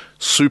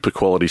super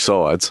quality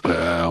sides.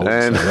 I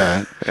wouldn't say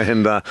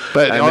that.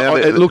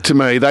 But It looked to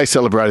me, they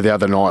celebrated the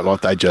other night like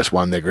they just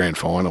won their grand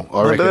final.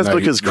 I reckon that's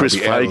because they'll Chris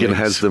be out of Fagan leagues.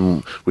 has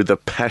them with the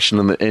passion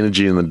and the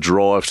energy and the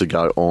drive to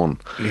go on.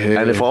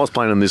 Yeah. And if I was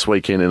playing them this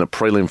weekend in a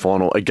prelim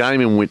final, a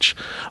game in which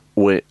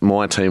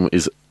my team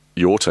is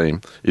your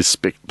team is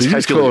spectacular. Did you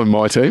just call them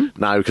my team?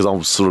 No, because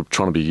I'm sort of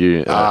trying to be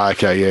you.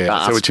 Okay, yeah.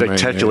 I see what you mean,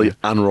 spectacularly yeah.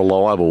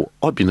 unreliable.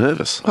 I'd be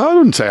nervous. I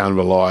wouldn't say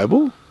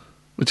unreliable.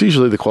 It's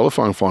usually the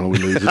qualifying final we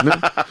lose, isn't it?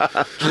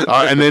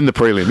 And then the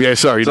prelim. Yeah,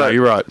 sorry, no,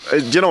 you're right. Do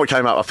you know what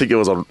came up? I think it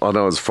was I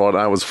know it was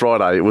Friday. It was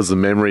Friday. It was the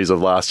memories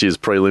of last year's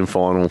prelim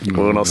final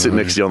when I was sitting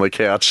next to you on the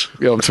couch.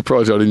 Yeah, I'm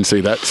surprised I didn't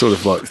see that sort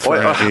of like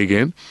thrown at me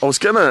again. I was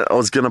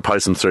gonna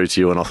post them through to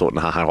you, and I thought,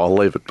 no, I'll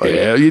leave it be.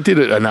 Yeah, you did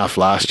it enough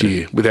last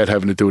year without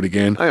having to do it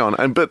again. Hang on.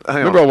 Remember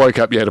I woke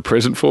up, you had a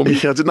present for me?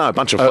 Yeah, I did know a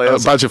bunch of A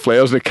flowers. bunch of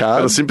flowers and a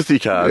card. And a sympathy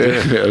card. Yeah,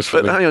 it was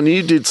but funny. hang on,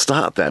 you did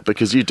start that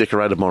because you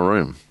decorated my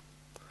room.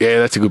 Yeah,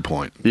 that's a good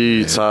point.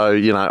 So,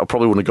 I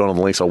probably wouldn't have gone on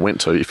the links I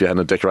went to if you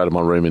hadn't decorated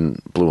my room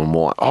in blue and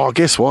white. Oh,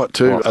 guess what,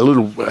 too? What? A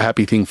little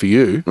happy thing for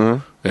you.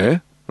 Yeah?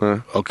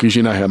 Because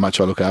you know how much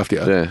I look after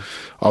you. Yeah.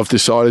 I've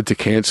decided to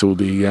cancel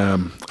the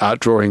art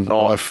drawing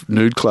life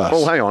nude class.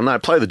 Oh, hang on. No,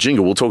 play the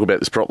jingle. We'll talk about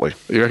this properly.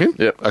 You reckon?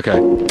 Yep.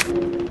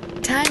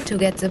 Okay. Time to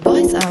get the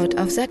boys out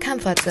of their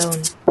comfort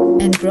zone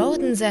and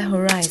broaden their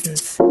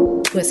horizons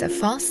with a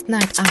fast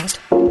night out.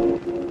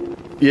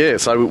 Yeah,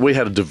 so we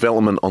had a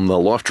development on the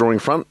life drawing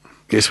front.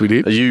 Yes, we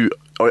did.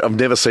 I've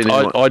never seen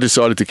anyone... I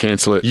decided to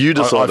cancel it. You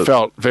decided. I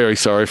felt very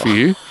sorry for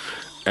you.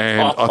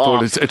 And I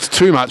thought it's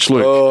too much,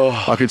 Luke. Oh.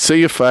 I could see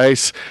your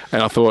face,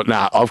 and I thought,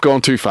 nah, I've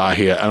gone too far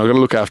here, and I've got to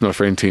look after my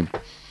friend Tim.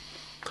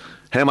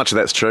 How much of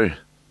that's true?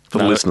 For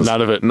the listeners.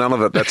 None of it. None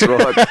of it, that's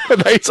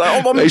right. So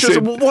I'm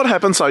interested, what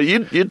happened? So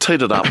you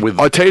teed it up with...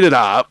 I teed it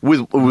up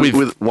with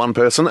one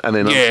person and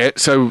then... Yeah,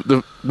 so,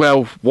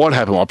 what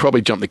happened? I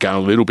probably jumped the gun a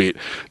little bit.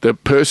 The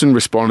person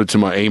responded to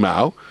my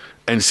email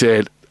and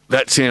said,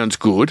 that sounds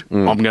good.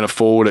 I'm going to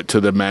forward it to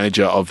the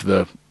manager of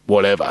the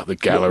whatever, the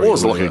gallery. It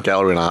was like a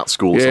gallery and art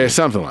school. Yeah,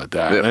 something like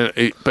that.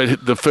 Yep.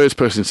 But the first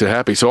person said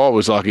happy, so I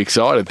was like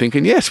excited,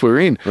 thinking, yes, we're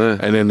in. Yeah.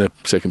 And then the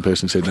second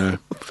person said no.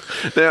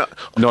 Now,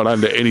 not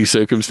under any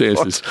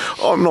circumstances.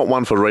 I'm not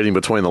one for reading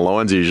between the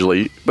lines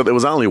usually, but there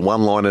was only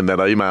one line in that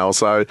email,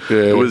 so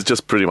it was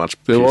just pretty much...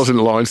 There wasn't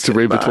lines to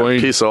read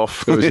between. Piss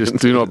off. It was just,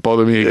 do not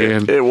bother me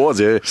again. It was,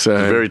 yeah. So,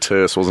 very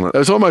terse, wasn't it? It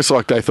was almost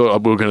like they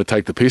thought we were going to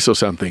take the piss or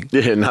something.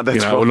 Yeah, no,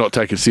 that's right. Or not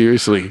take it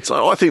seriously.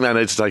 So I think they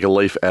need to take a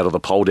leaf out of the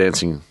pole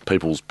dancing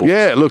people's books.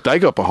 Yeah, look, they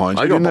got behind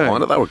you, They got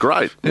behind it. They were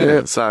great.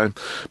 Yeah. So,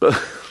 but...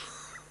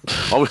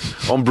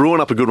 I'm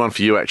brewing up a good one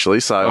for you,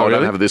 actually, so I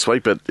don't have it this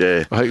week, but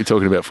yeah. I hope you're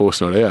talking about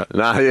Force Not Out.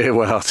 No, yeah,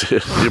 well,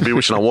 you'll be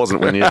wishing I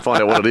wasn't when you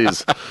find out what it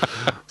is.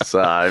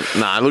 So,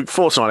 look,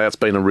 Force Not Out's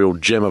been a real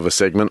gem of a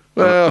segment.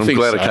 Well, I'm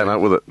glad I came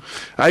up with it.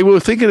 Hey, we were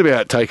thinking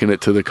about taking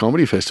it to the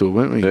comedy festival,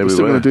 weren't we? Yeah, we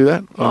still going to do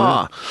that?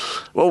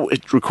 Well,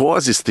 it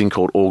requires this thing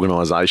called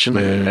organisation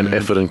and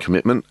effort and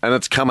commitment, and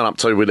it's coming up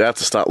too. We'd have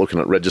to start looking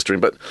at registering,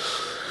 but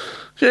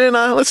yeah,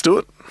 no, let's do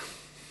it.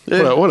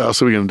 Yeah. Well, what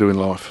else are we going to do in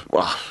life?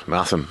 Well,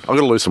 nothing. I've got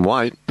to lose some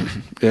weight.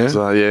 Yeah?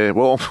 So, yeah,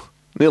 well,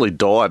 nearly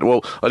died.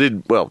 Well, I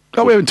did, well...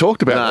 Oh, we haven't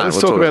talked about that. Let's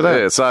talk about that.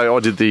 Yeah, so I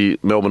did the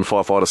Melbourne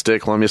Firefighter stair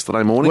climb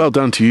yesterday morning. Well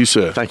done to you,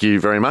 sir. Thank you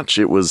very much.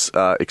 It was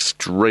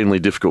extremely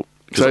difficult.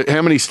 So,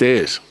 how many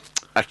stairs?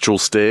 Actual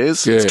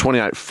stairs, yeah. It's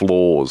 28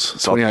 floors.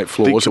 So 28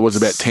 floors, so it was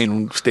about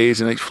 10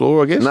 stairs in each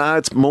floor, I guess? No,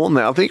 it's more than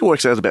that. I think it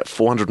works out as about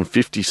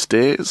 450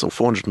 stairs or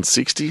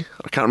 460.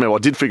 I can't remember. I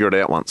did figure it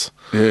out once.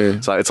 Yeah.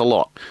 So it's a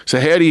lot. So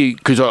how do you,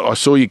 because I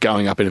saw you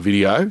going up in a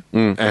video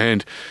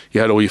and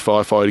you had all your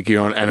firefighter gear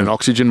on and an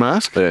oxygen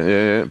mask.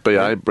 Yeah.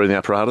 BA, breathing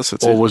apparatus.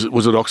 That's or was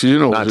it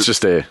oxygen? Or no, it's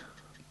just air.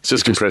 It's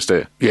just compressed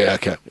air. Yeah,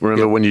 okay.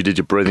 Remember when you did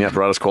your breathing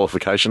apparatus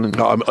qualification?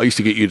 No, I used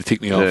to get you to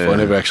tick me off. I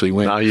never actually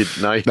went.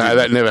 No,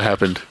 that never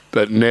happened.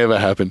 That never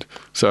happened.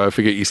 So I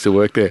forget you still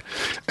work there.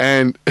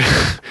 And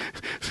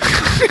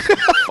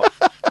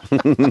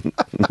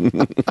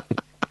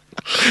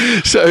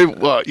so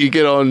what? You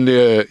get on,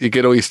 you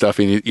get all your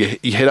stuff in.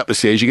 You head up the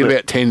stairs. You get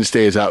about 10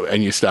 stairs up,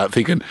 and you start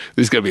thinking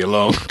this is going to be a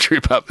long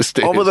trip up the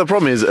stairs. Oh, but the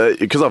problem is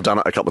because I've done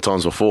it a couple of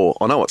times before,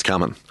 I know what's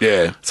coming.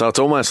 Yeah. So it's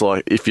almost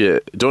like if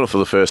you're doing it for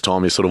the first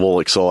time, you're sort of all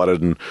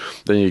excited, and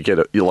then you get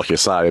it. Like you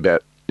say,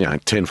 about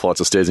 10 flights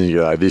of stairs, and you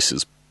go, "This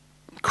is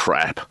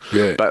crap."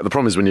 Yeah. But the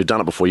problem is when you've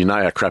done it before, you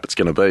know how crap it's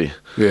going to be.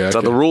 Yeah.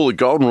 So the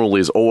golden rule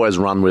is always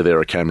run where there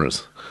are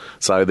cameras.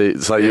 So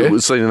you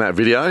seen in that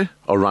video,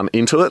 I run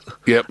into it.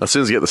 Yep. As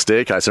soon as you get the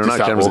staircase, there are no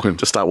cameras.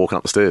 Just start walking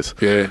up the stairs.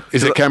 Yeah.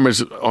 Is there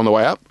cameras on the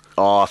way up?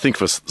 Oh, I think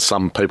for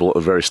some people at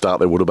the very start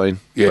there would have been.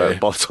 Yeah. But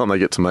by the time they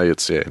get to me,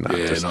 it's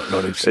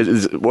not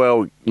interesting.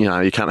 Well,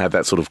 you can't have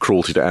that sort of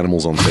cruelty to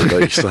animals on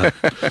TV. So.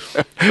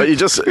 But you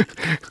just,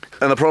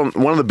 and the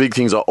problem, one of the big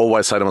things I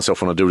always say to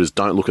myself when I do it is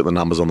don't look at the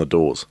numbers on the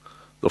doors.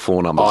 The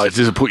floor numbers. Oh, it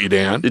doesn't put you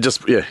down. You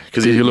just,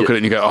 because you look at it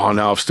and you go, oh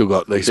no, I've still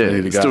got these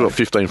many to go. Still got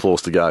 15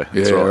 floors to go. Yeah,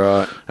 that's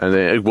right. And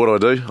then what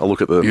do? I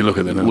look at the. You look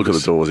at the numbers. Look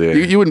at the doors. Yeah.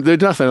 You wouldn't. There's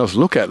nothing else to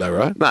look at though,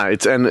 right? No,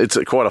 it's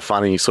quite a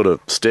funny sort of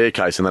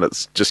staircase in that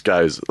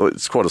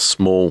it's quite a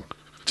small.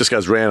 Just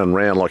goes round and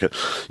round like a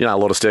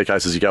lot of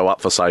staircases. You go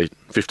up for say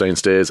 15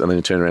 stairs and then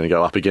you turn around and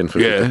go up again for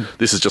 15.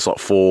 This is just like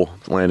 4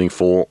 landing,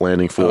 4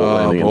 landing, 4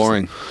 landing.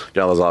 Boring.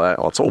 Goes like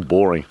that. Oh, it's all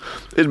boring.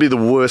 It'd be the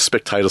worst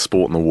spectator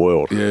sport in the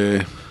world.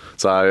 Yeah.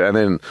 So, and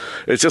then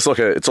it's just like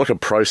a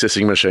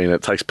processing machine.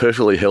 It takes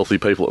perfectly healthy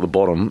people at the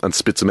bottom and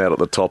spits them out at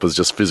the top as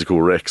just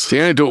physical wrecks. So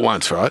you only do it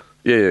once, right?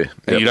 Yeah.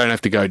 And you don't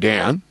have to go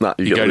down. No,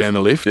 you go down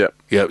the lift.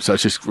 Yep. So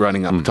it's just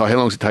running up. How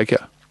long does it take you?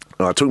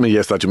 It took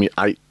me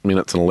 8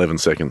 minutes and 11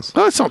 seconds.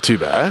 Oh, it's not too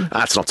bad.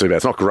 That's not too bad.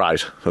 It's not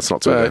great. That's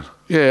not too bad.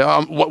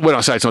 Yeah, when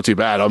I say it's not too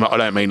bad, I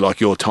don't mean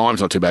like your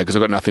time's not too bad because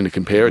I've got nothing to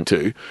compare it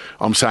to.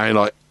 I'm saying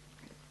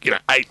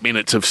 8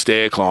 minutes of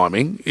stair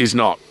climbing is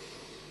not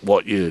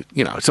what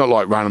it's not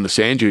like running the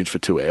sand dunes for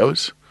 2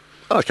 hours.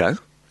 Okay.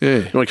 Yeah.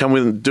 You want to come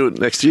with and do it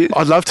next year?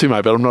 I'd love to,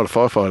 mate, but I'm not a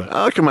firefighter.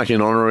 I can make you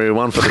an honorary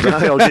one for the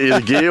day. I'll get you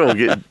the gear.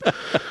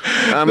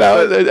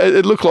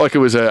 It looked like it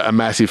was a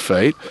massive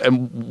feat.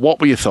 And what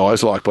were your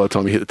thighs like by the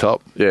time you hit the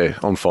top? Yeah,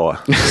 on fire.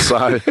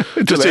 So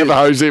just have a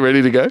hose there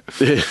ready to go?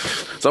 Yeah.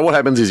 So what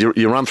happens is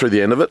you run through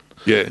the end of it.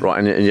 Yeah.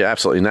 Right, and you're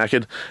absolutely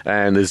knackered.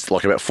 And there's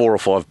like about 4 or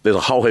 5, there's a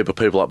whole heap of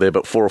people up there,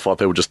 but 4 or 5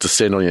 people just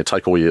descend on you and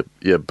take all your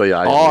BA and gear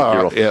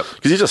off.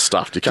 Because you're just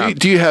stuffed. You can't.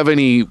 Do you have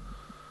any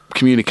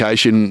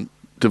communication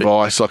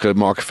device like a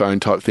microphone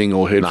type thing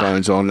or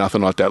headphones on,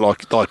 nothing like that,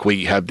 like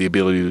we have the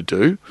ability to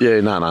do? Yeah,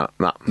 no,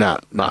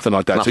 nothing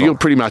like that. So you're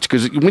pretty much,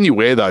 because when you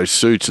wear those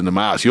suits and the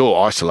masks, you're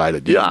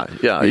isolated. Yeah.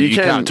 You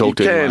can't talk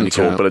to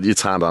anyone. But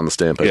it's hard to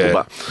understand people.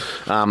 Yeah.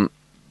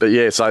 But But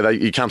yeah, so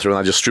you come through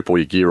and they just strip all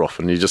your gear off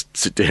and you just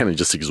sit down and you're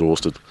just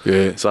exhausted.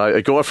 Yeah. So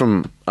a guy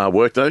from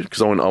work, though,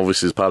 because I went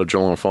obviously as part of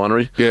Geelong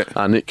Refinery, Yeah.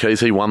 Nick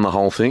Keys, he won the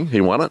whole thing.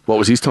 He won it. What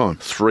was his time?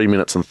 3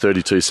 minutes and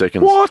 32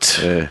 seconds. What?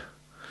 Yeah.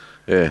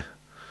 Yeah.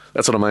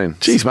 That's what I mean.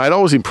 Jeez, mate, I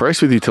was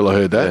impressed with you till I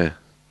heard that.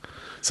 Yeah.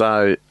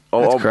 So...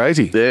 That's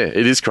crazy. Yeah,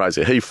 it is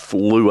crazy. He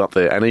flew up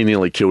there and he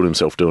nearly killed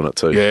himself doing it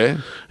too. Yeah.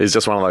 He's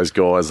just one of those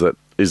guys that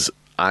is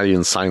A,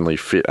 insanely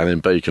fit, and then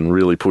B, can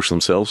really push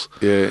themselves.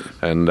 Yeah.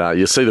 And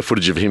you see the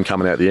footage of him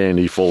coming out the end,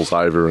 he falls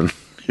over and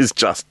he's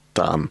just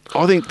done.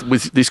 I think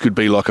this could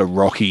be like a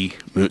Rocky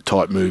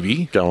type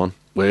movie. Go on.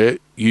 Where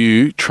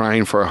you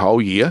train for a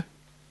whole year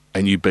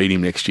and you beat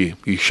him next year.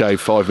 You shave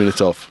 5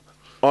 minutes off.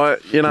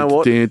 You know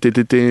what? If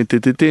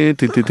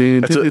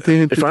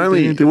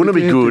only, wouldn't it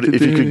be good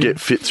if you could get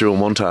fit through a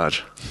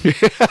montage?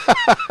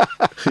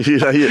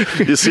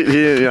 You sit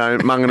here,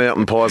 munging out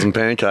in pies and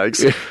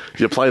pancakes.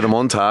 You play the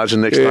montage,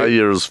 and next day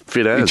you're as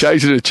fit as. You're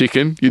chasing a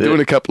chicken. You're doing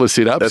a couple of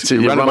sit-ups. That's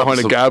it. You're running run behind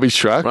a garbage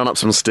truck. Run up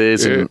some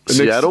stairs in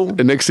Seattle.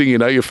 The next thing you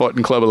know, you're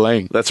fighting Clubber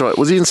Lang. That's right.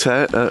 Was he in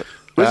Seattle?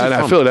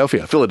 No,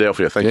 Philadelphia.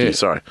 Philadelphia, thank you.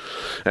 Sorry.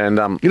 And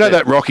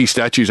that Rocky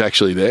statue's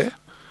actually there?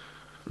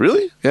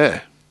 Really?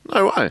 Yeah.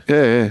 No way.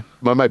 Yeah.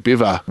 My mate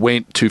Biver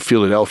went to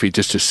Philadelphia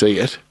just to see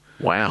it.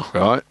 Wow.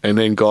 Right? And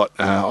then got,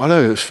 I don't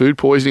know, it was food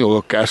poisoning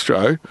or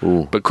gastro,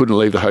 but couldn't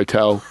leave the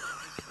hotel.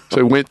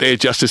 So went there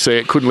just to see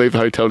it, couldn't leave the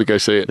hotel to go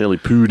see it. Nearly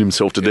pooed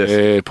himself to death.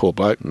 Yeah, poor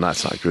bloke.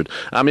 That's not good.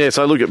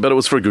 So but it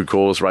was for a good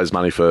cause, raise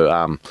money for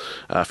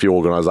a few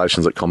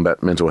organisations that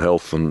combat mental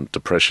health and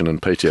depression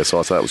and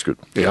PTSD, so that was good.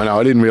 Yeah, I know.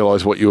 I didn't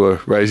realise what you were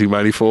raising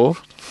money for.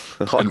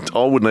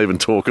 I wouldn't even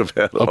talk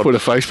about it. I put a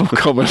Facebook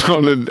comment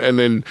on and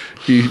then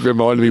you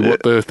reminded me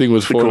what the thing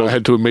was for and I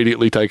had to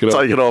immediately take it off.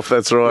 Take it off,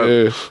 that's right.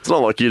 Yeah. It's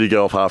not like you to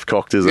go off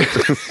half-cocked, is it?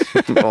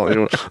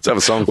 Let's have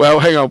a song. Well,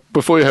 hang on.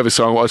 Before you have a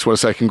song, I just want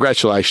to say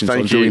congratulations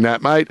on doing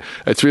that, mate.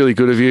 It's really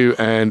good of you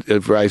and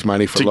it's raised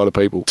money for a lot of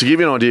people. To give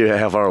you an idea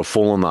how far I've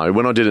fallen, though,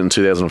 when I did it in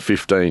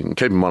 2015,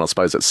 keep in mind, I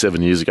suppose that's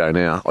 7 years ago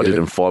now, I did it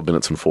in 5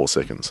 minutes and 4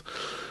 seconds.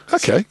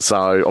 Okay.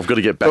 So I've got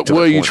to get back to that But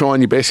were you point.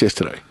 trying your best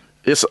yesterday?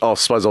 Yes, I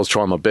suppose I was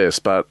trying my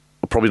best, but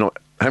probably not.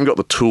 I haven't got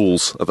the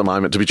tools at the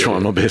moment to be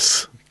trying my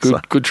best.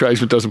 Good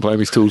tradesman doesn't blame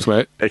his tools,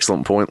 mate.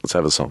 Excellent point. Let's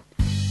have a song.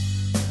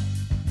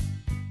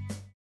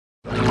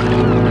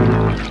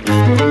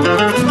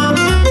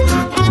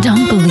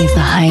 Don't believe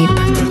the hype.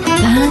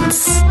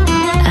 That's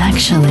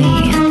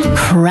actually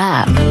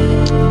crap.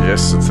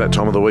 Yes, it's that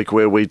time of the week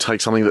where we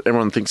take something that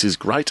everyone thinks is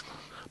great,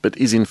 but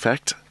is in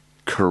fact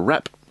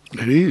crap.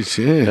 It is,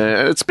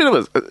 yeah. It's a bit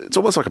of it's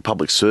almost like a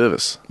public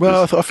service.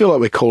 Well, I feel like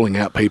we're calling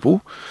out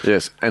people.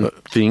 Yes, and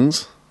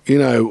things. You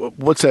know,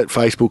 what's that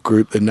Facebook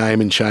group, the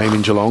Name and Shame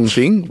in Geelong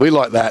thing? We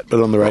like that,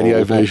 but on the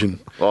radio version.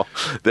 Oh,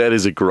 that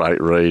is a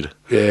great read.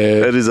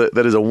 Yeah.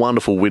 That is a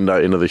wonderful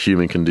window into the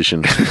human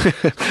condition.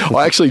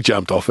 I actually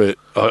jumped off it.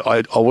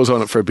 I was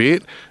on it for a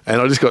bit,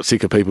 and I just got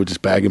sick of people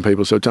just bagging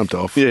people, so I jumped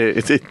off. Yeah,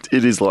 it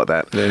is like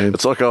that. Yeah.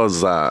 It's like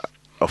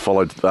I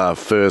followed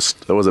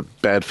there was a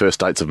Bad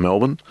First Dates of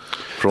Melbourne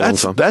for a long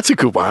time. That's a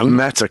good one. And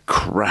that's a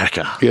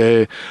cracker.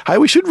 Yeah. Hey,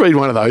 we should read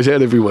one of those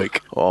out every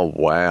week. Oh,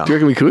 wow. Do you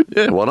reckon we could?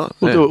 Yeah, why not?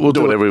 We'll do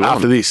it whatever we want.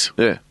 after this.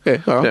 Yeah.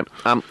 Yeah, all right.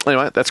 Yeah.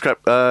 Anyway, that's crap.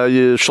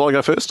 Shall I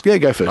go first? Yeah,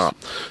 go first. All right.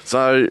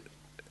 So,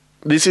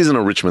 this isn't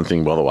a Richmond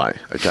thing, by the way,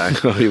 okay?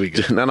 Oh, here we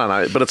go. No,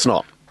 but it's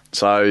not.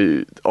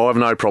 So, I have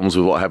no problems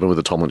with what happened with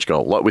the Tom Lynch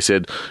goal. Like we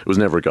said, it was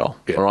never a goal,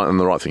 Yeah. all right? And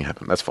the right thing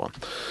happened. That's fine.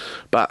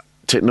 But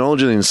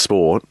technology in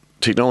sport,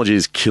 technology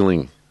is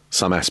killing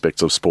some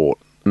aspects of sport.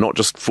 Not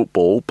just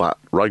football, but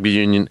rugby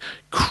union,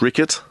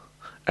 cricket,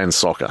 and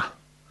soccer.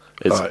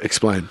 All right,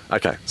 explain.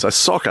 Okay, so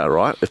soccer,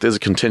 right, if there's a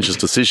contentious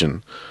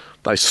decision,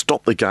 they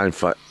stop the game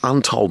for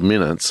untold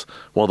minutes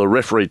while the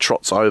referee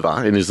trots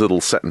over in his little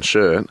satin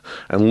shirt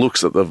and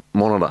looks at the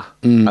monitor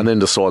and then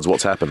decides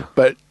what's happened.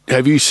 But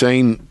have you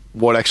seen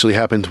what actually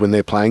happens when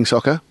they're playing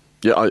soccer?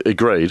 Yeah, I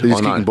agreed. They're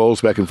just I know. kicking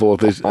balls back and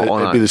forth. It'd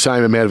be the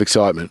same amount of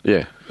excitement.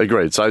 Yeah,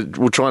 agreed. So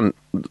we'll try and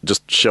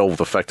just shelve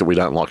the fact that we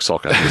don't like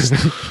soccer.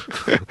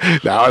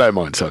 No, I don't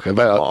mind soccer.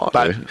 But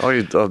I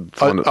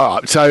find it... all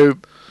right, so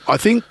I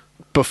think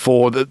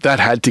before that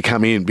had to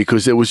come in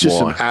because there was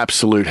just Why? some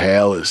absolute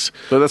howlers.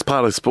 But that's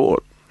part of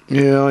sport.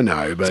 Yeah, I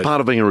know, but It's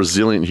part of being a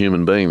resilient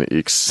human being that you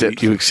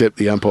accept. you accept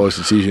the umpire's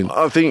decision.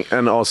 I think,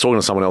 and I was talking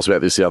to someone else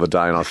about this the other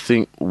day, and I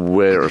think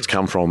where it's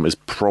come from is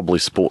probably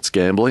sports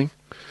gambling,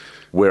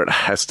 where it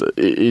has to,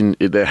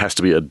 there has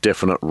to be a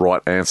definite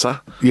right answer.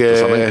 to Yeah,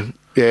 something.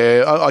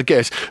 yeah, I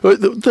guess.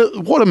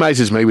 What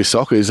amazes me with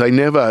soccer is they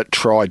never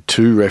tried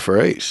two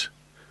referees.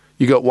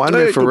 You got one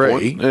Yeah, good referee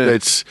point. Yeah.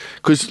 that's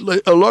because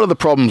a lot of the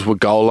problems were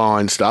goal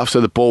line stuff, so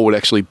the ball would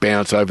actually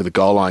bounce over the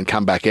goal line,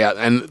 come back out,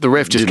 and the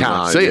ref just Didn't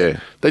can't know, see it. yeah.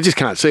 They just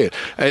can't see it.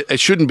 It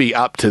shouldn't be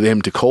up to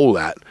them to call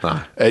that.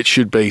 No. It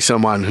should be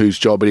someone whose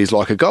job it is,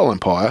 like a goal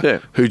umpire, Yeah.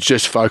 who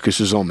just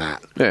focuses on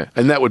that. Yeah.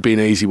 And that would be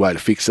an easy way to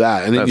fix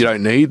that. And then you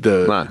don't need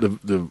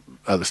the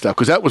other stuff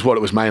because that was what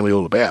it was mainly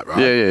all about, right?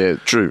 Yeah,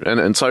 true.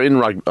 And so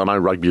in I know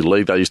rugby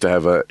league, they used to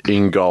have a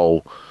in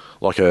goal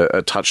like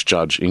a touch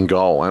judge in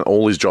goal, and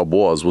all his job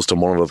was to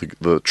monitor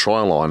the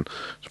try line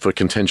for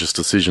contentious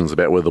decisions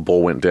about whether the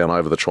ball went down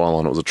over the try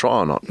line, it was a try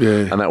or not.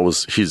 Yeah. And that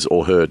was his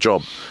or her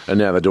job. And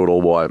now they do it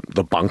all by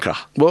the bunker.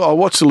 Well, I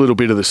watched a little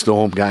bit of the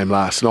Storm game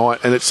last night,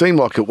 and it seemed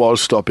like it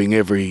was stopping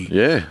every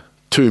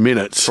 2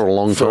 minutes For a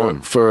long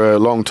time. For a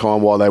long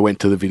time while they went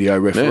to the video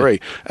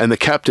referee. And the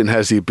captain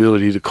has the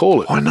ability to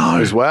call it. I know.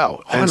 As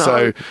well. I And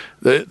know.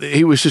 so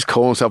he was just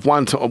calling stuff.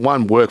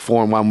 One worked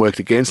for him, one worked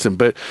against him.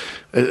 But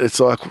it's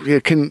like,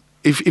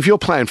 if you're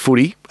playing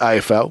footy,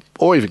 AFL,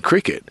 or even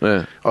cricket,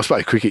 I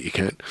suppose cricket you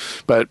can't,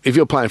 but if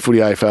you're playing footy,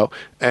 AFL,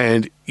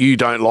 and you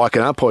don't like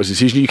an umpire's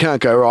decision, you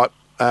can't go,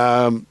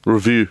 right,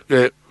 Review.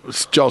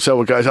 Joel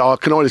Selwood goes,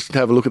 can I just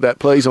have a look at that,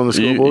 please, on the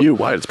scoreboard? You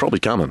wait, it's probably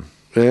coming.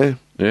 Yeah.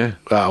 Yeah.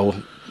 Oh,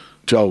 well,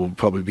 Joel will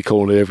probably be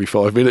calling it every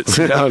 5 minutes.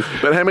 But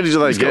how many do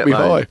they He's got get, me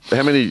mate? high.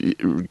 How many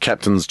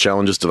captain's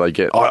challenges do they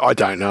get? I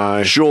don't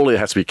know. Surely it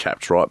has to be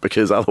capped, right?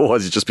 Because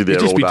otherwise you'd just be there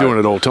You'd just all be day. doing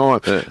it all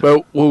the time. Yeah.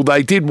 Well,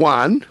 they did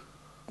one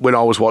when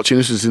I was watching.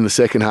 This was in the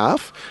second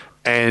half,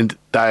 and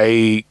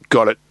they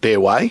got it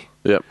their way.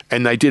 Yep.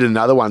 And they did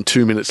another one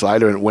 2 minutes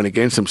later, and it went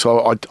against them.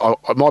 So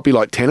I might be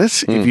like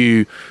tennis. If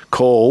you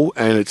call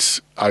and it's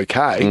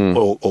okay,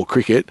 or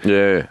cricket,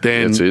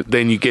 that's it.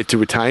 then you get to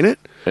retain it.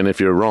 And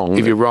if you're wrong...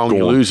 If you're wrong, you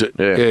gone. lose it.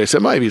 Yeah. Yeah,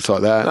 so maybe it's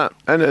like that. No,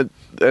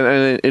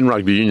 and in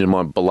rugby union,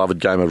 my beloved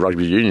game of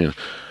rugby union,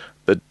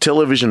 the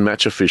television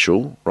match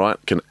official, right,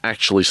 can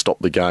actually stop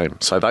the game.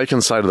 So they can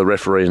say to the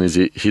referee in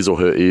his or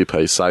her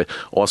earpiece, say,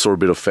 I saw a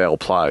bit of foul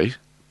play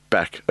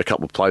back a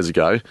couple of plays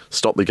ago,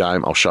 stop the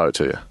game, I'll show it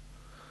to you.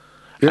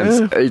 Yeah.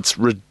 And it's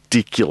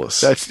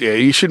ridiculous.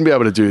 You shouldn't be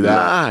able to do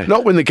that. No.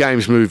 Not when the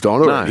game's moved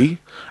on already. No.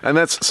 And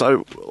that's so.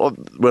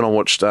 When I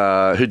watched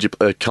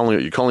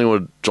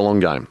Collingwood Geelong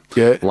game,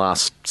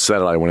 last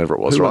Saturday, whenever it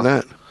was, Who right?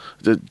 won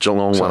that?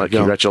 Geelong won it. go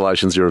on.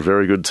 Congratulations, you're a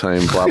very good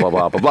team. Blah blah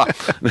blah blah blah.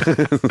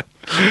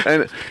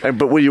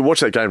 But when you watch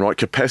that game, right?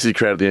 Capacity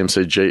crowd at the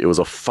MCG. It was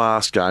a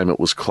fast game. It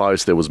was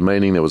close. There was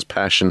meaning. There was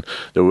passion.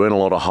 There weren't a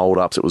lot of hold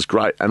ups. It was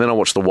great. And then I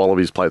watched the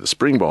Wallabies play the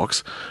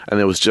Springboks, and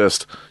there was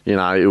just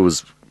it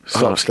was.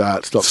 Stop,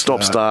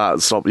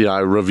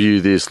 start.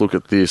 Review this, look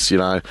at this,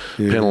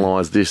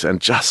 penalise this,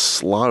 and just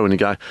slow. And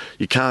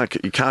you can't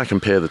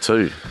compare the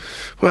two.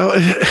 Well,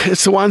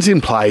 it's the ones in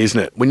play, isn't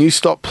it? When you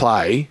stop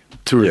play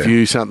to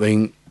review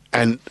something,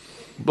 and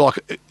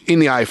like in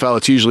the AFL,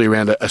 it's usually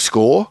around a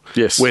score,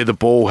 where the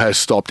ball has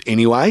stopped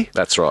anyway.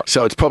 That's right.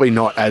 So it's probably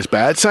not as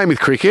bad. Same with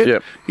cricket.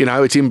 Yep.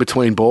 It's in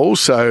between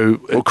balls. So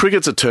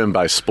cricket's a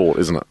term-based sport,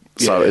 isn't it?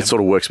 So it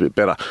sort of works a bit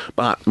better.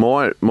 But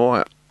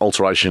my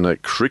alteration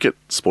at cricket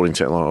sporting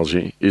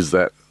technology is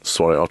that,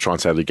 I'll try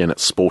and say it again,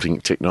 it's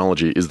sporting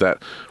technology, is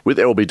that with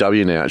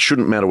LBW now, it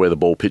shouldn't matter where the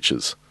ball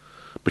pitches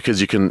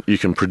because you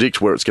can predict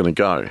where it's going to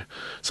go.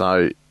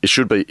 So it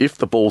should be, if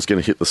the ball's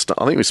going to hit the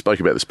stump, I think we spoke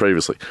about this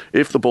previously,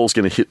 if the ball's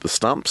going to hit the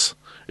stumps,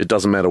 it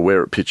doesn't matter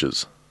where it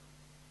pitches.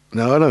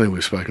 No, I don't think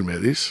we've spoken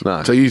about this.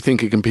 No. So you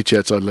think it can pitch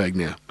outside leg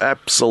now?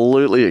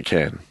 Absolutely it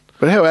can.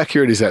 But how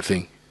accurate is that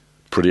thing?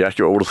 Pretty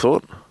accurate, I would have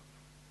thought.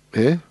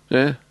 Yeah?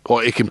 Yeah.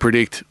 Or it can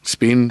predict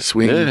spin,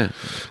 swing. Yeah.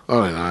 I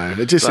don't know.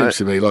 It just seems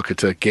to me like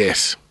it's a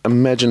guess.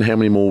 Imagine how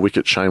many more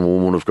wickets Shane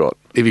Warne would have got.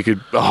 If you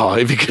could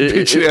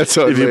pitch it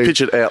outside. If you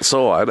pitch it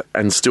outside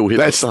and still hit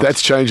the stumps.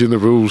 That's changing the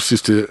rules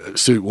just to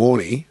suit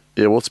Warney.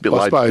 Yeah, well, it's a bit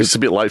late. It's a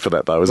bit late for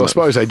that, though, isn't it? I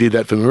suppose they did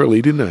that for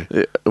Murley, didn't they?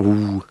 Yeah.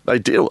 Ooh, they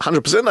did.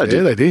 100% they did.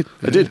 Yeah, they did.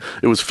 They did.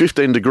 It was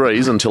 15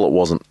 degrees until it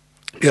wasn't.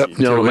 Yep. You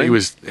know what I mean? He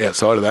was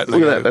outside of that.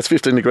 Look at that. That's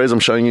 15 degrees I'm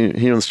showing you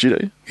here in the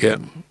studio. Yeah.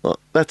 Oh,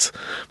 that's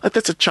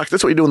a chuck.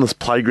 That's what you do in this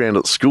playground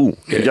at school.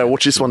 Yeah. You go,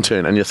 watch this one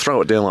turn, and you throw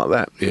it down like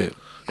that. Yeah.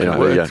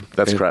 There you go.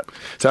 That's crap.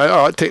 So,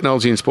 all right,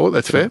 technology in sport,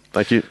 that's fair.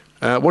 Thank you.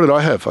 What did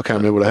I have? I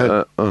can't remember what I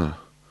had.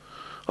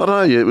 I don't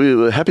know. Yeah, we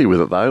were happy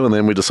with it, though, and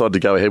then we decided to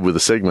go ahead with the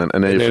segment,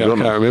 and now you've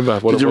forgotten. I can't remember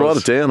what Did it you was.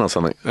 write it down or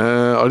something?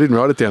 I didn't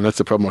write it down. That's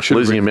the problem. I should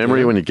Losing your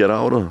memory when you get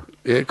older?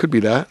 Yeah, it could be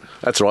that.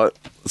 That's right.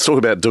 Let's talk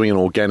about doing an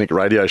organic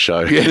radio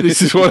show. Yeah,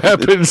 this is what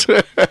happens.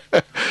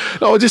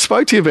 No, I just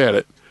spoke to you about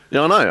it.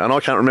 Yeah, I know, and I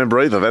can't remember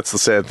either. That's the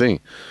sad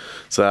thing.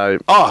 So,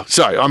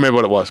 sorry, I remember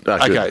what it was.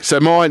 Okay, so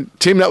mine,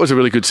 Tim, that was a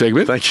really good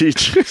segment. Thank you.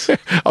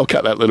 I'll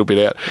cut that little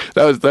bit out.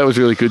 That was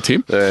really good,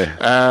 Tim.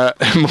 Yeah.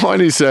 Mine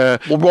is,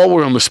 while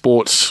we're on the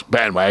sports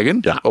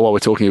bandwagon, or while we're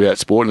talking about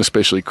sport, and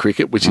especially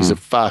cricket, which is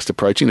fast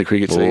approaching the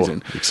cricket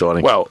season.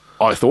 Exciting. Well,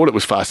 I thought it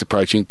was fast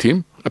approaching,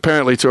 Tim.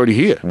 Apparently it's already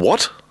here.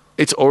 What?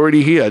 It's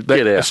already here.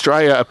 Get out.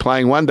 Australia are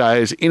playing one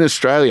day as in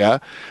Australia,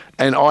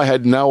 and I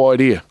had no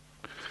idea.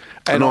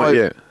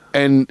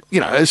 And,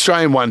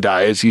 Australian one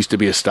days used to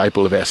be a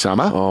staple of our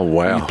summer. Oh,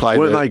 wow.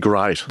 Weren't they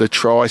great? The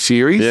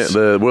Tri-Series. Yeah,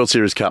 the World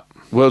Series Cup.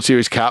 World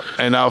Series Cup,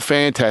 and they were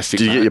fantastic.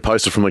 Did you get your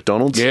poster from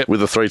McDonald's? Yep. With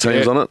the 3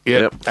 teams on it?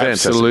 Yep.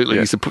 Fantastic. Absolutely.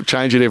 Yep. Used to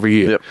change it every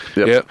year.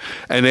 Yep.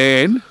 And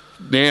then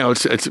now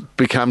it's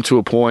become to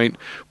a point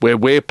where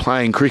we're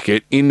playing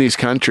cricket in this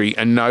country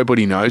and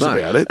nobody knows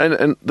about it.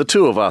 And the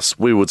two of us,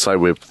 we would say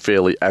we're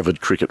fairly avid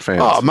cricket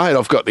fans. Oh, mate,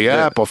 I've got the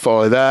app. I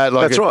follow that.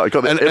 That's right. I've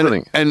got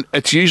everything. And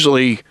it's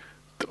usually...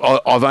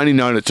 I've only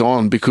known it's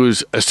on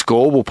because a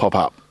score will pop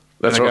up.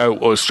 That's and they right. go,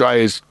 well,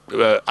 Australia's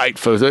 8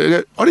 for... I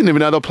didn't even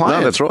know they were playing.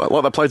 No, that's right.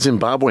 Like they played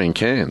Zimbabwe in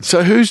Cairns.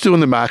 So who's doing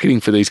the marketing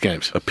for these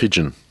games? A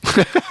pigeon.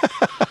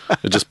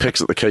 It just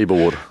pecks at the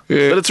keyboard.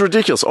 Yeah. But it's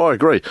ridiculous. I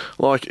agree.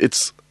 Like,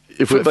 it's...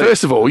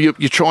 First of all, you're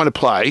trying to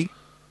play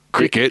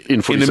cricket In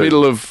in footy the season.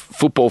 middle of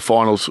football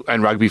finals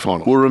and rugby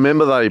finals. Well,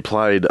 remember they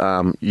played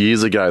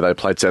years ago. They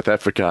played South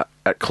Africa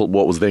at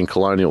what was then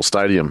Colonial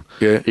Stadium.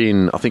 Yeah.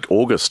 In I think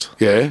August.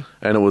 Yeah.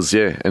 and it was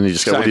and you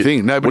just go, Same what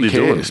thing. Nobody what are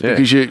you cares doing? Yeah.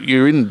 because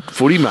you're in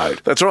footy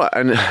mode. That's right,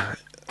 and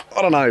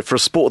I don't know, for a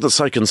sport that's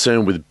so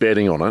concerned with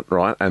betting on it,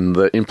 right, and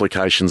the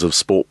implications of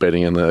sport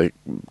betting and the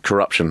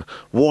corruption,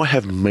 why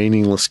have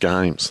meaningless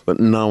games that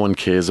no one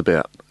cares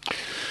about?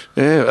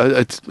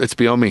 Yeah, it's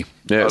beyond me.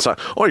 Yeah, so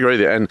I agree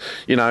there, and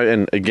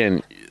and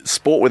again,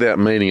 sport without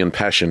meaning and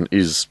passion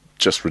is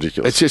just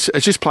ridiculous.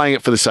 It's just playing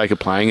it for the sake of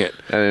playing it,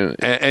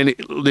 And-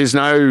 there's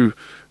no.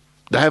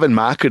 They haven't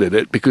marketed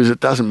it because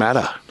it doesn't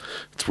matter.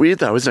 It's weird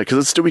though, isn't it? Because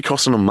it'd still be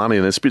costing them money,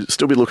 and they'd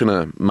still be looking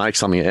to make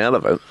something out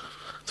of it.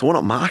 So why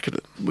not market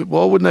it?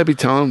 Why wouldn't they be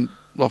telling?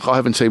 Like, I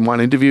haven't seen one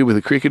interview with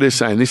a cricketer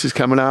saying this is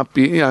coming up.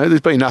 There's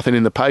been nothing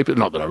in the paper.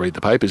 Not that I read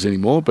the papers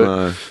anymore, but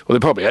well, there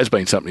probably has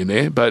been something in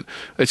there. But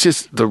it's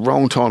just the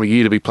wrong time of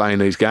year to be playing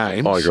these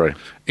games. I agree.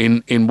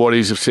 In what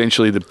is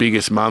essentially the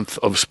biggest month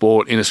of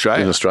sport in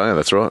Australia. In Australia,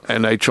 that's right.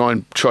 And they try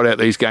and trot out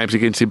these games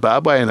against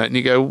Zimbabwe and that, and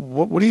you go,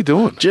 what are you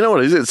doing? Do you know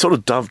what it is? It sort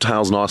of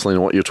dovetails nicely into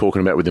what you're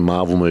talking about with your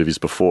Marvel movies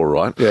before,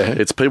 right? Yeah.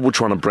 It's people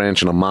trying to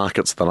branch into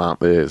markets that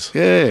aren't theirs.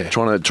 Yeah.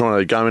 Trying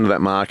to go into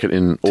that market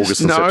in August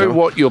Just and know September.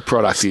 what your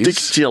product Stick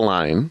is. to your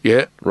lane.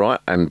 Yeah. Right?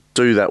 And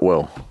do that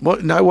well.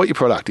 Know what your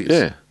product is.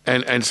 Yeah.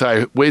 And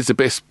so where's the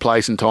best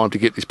place and time to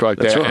get this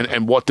product That's out, right.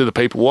 and what do the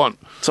people want?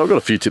 So I've got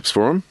a few tips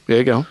for them. There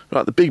you go.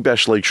 Right, the Big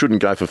Bash League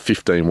shouldn't go for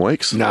 15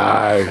 weeks.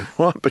 No.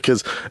 Right,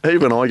 because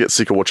even I get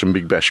sick of watching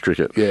Big Bash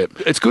cricket. Yeah,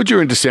 it's good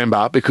you're in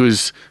December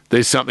because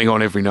there's something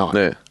on every night.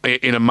 Yeah.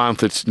 In a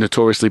month that's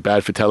notoriously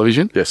bad for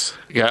television. Yes.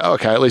 You go,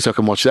 okay, at least I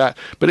can watch that.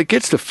 But it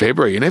gets to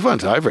February and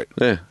everyone's over it.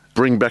 Yeah.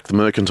 Bring back the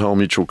Mercantile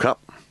Mutual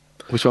Cup.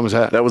 Which one was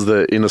that? That was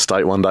the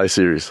Interstate One-Day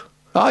Series.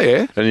 Oh,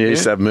 yeah. And you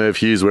used to have Merv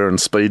Hughes wearing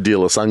speed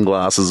dealer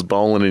sunglasses,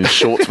 bowling in his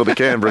shorts for the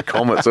Canberra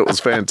Comets. It was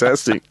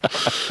fantastic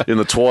in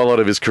the twilight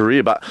of his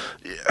career. But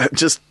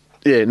just,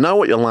 know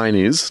what your lane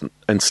is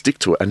and stick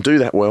to it and do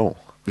that well.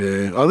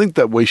 Yeah, I think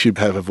that we should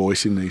have a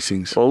voice in these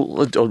things.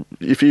 Well,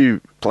 if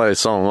you play a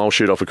song, I'll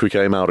shoot off a quick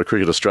email to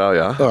Cricket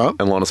Australia All right.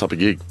 and line us up a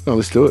gig. Oh,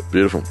 let's do it.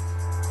 Beautiful.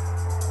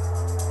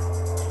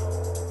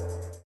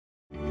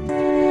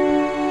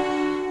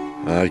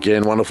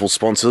 Again, wonderful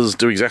sponsors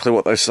do exactly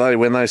what they say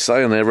when they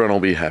say, and everyone will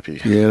be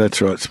happy. Yeah,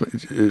 that's right.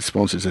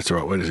 Sponsors, that's the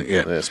right word, isn't it?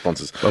 Yeah. Yeah,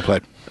 sponsors. Well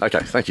played. Okay,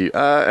 thank you.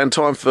 And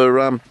time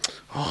for,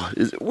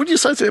 would you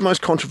say it's our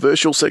most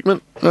controversial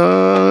segment?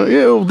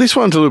 Well, this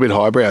one's a little bit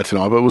highbrow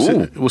tonight, but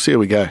we'll see how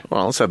we go.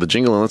 Well, let's have the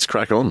jingle and let's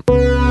crack on.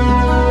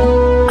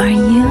 Are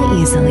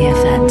you easily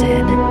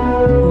offended?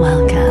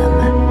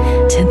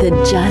 Welcome to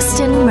the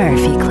Justin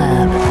Murphy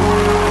Club.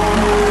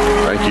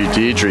 Thank you,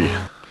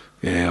 Deirdre.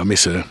 Yeah, I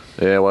miss her.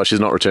 Yeah, well,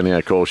 she's not returning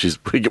our call.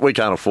 We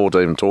can't afford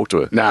to even talk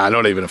to her. Nah,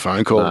 not even a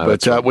phone call. No,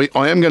 but that's right.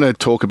 I am going to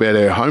talk about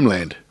our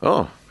homeland.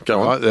 Oh, go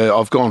on. Right?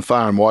 I've gone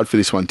far and wide for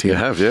this one, Tim. You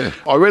have, yeah.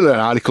 I read an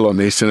article on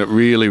this and it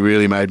really,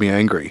 really made me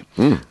angry.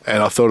 And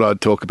I thought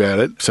I'd talk about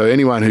it. So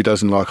anyone who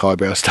doesn't like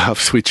highbrow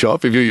stuff, switch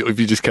off. If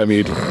you just come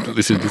here to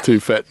listen to two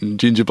fat and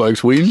ginger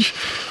blokes whinge,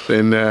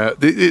 then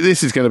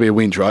this is going to be a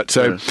whinge, right?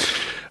 So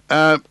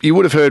you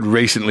would have heard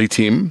recently,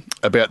 Tim,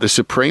 about the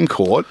Supreme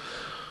Court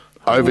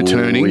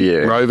overturning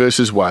Roe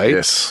versus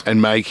Wade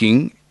and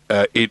making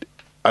it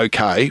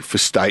okay for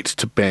states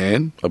to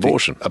ban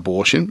abortion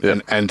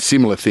and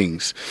similar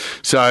things.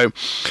 So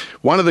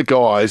one of the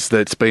guys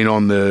that's been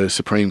on the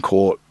Supreme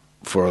Court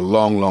for a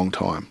long, long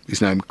time,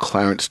 his name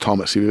Clarence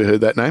Thomas. Have you ever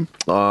heard that name?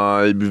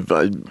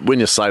 When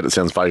you say it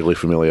sounds vaguely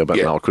familiar, but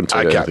no, I couldn't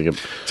tell you anything.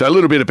 So a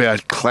little bit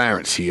about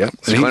Clarence here.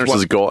 So Clarence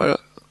is a guy?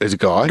 Is a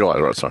guy.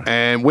 Right, sorry.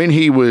 And when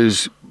he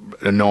was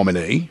a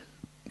nominee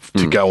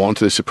to go on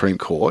to the Supreme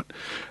Court,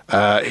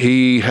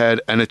 he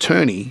had an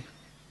attorney,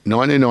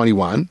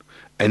 1991,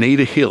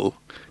 Anita Hill,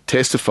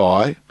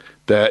 testify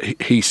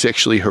that he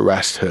sexually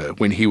harassed her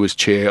when he was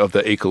chair of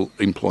the Equal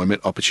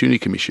Employment Opportunity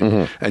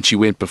Commission. And she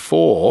went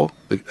before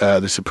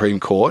the Supreme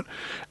Court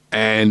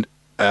and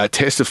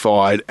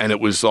testified, and it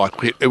was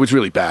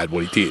really bad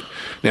what he did.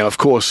 Now, of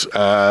course,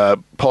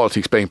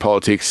 politics being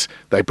politics,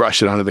 they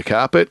brushed it under the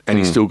carpet, and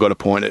he still got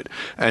appointed.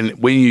 And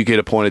when you get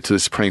appointed to the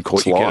Supreme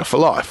Court, you get it for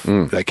life.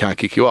 They can't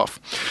kick you off.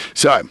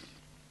 So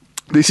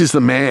this is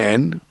the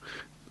man,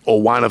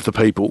 or one of the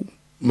people,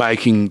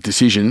 making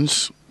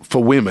decisions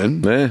for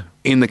women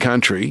in the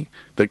country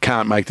that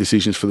can't make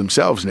decisions for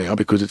themselves now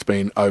because it's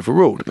been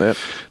overruled.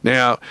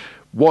 Now,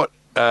 what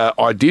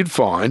I did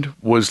find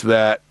was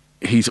that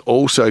he's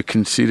also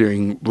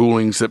considering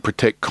rulings that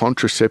protect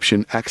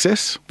contraception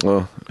access.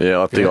 Oh,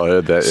 yeah, I think I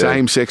heard that.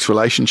 Same-sex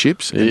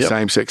relationships and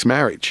same-sex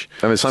marriage.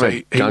 And there's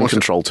something gun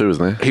control too,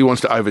 isn't there? He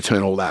wants to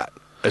overturn all that.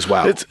 as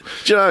well.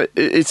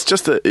 It's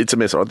just it's a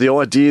mess. The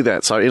idea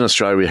that, so in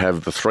Australia we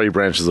have the three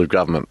branches of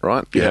government,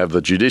 right? You have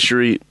the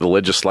judiciary, the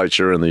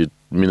legislature, and the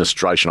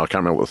administration. I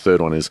can't remember what the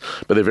third one is,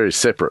 but they're very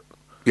separate.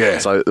 Yeah.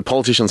 So the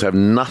politicians have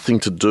nothing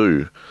to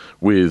do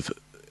with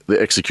the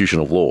execution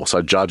of law.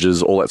 So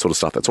judges, all that sort of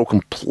stuff, that's all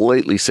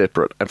completely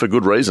separate, and for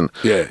good reason.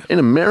 Yeah. In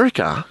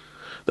America,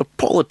 the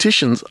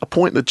politicians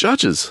appoint the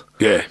judges.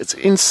 Yeah. It's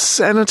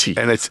insanity.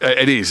 And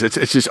it is.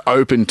 It's just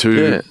open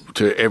to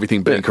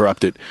everything being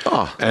corrupted.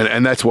 Oh.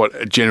 And that's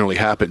what generally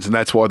happens. And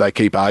that's why they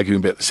keep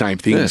arguing about the same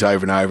things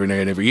over and over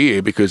and every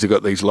year, because they've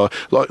got these like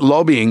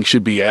lobbying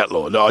should be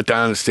outlawed. I don't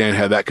understand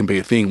how that can be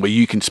a thing where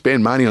you can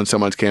spend money on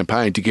someone's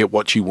campaign to get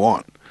what you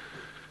want.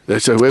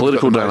 So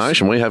Political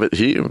donation, we have it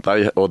here.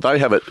 They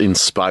have it in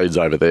spades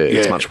over there.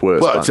 It's much worse.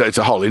 Well, it's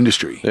a whole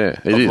industry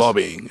of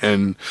lobbying,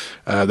 and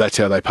that's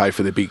how they pay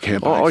for their big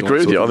campaigns. I agree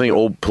with you. I think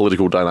all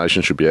political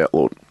donation should be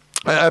outlawed.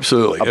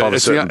 Absolutely. Above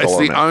it's a certain dollar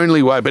the amount.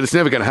 only way, but it's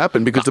never going to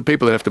happen because the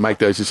people that have to make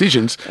those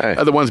decisions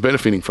are the ones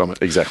benefiting from it.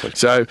 Exactly.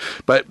 So,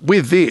 but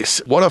with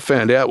this, what I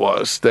found out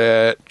was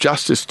that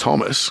Justice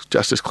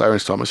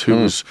Clarence Thomas, who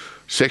was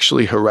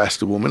sexually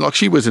harassed a woman, like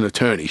she was an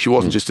attorney. She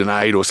wasn't just an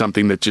aide or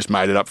something that just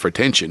made it up for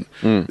attention.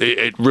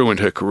 It ruined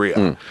her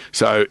career.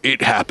 So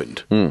it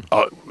happened,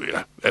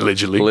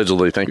 allegedly.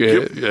 Allegedly, thank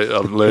you. Yeah,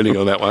 I'm learning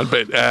on that one.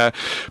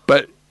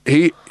 But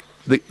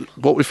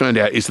what we found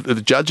out is that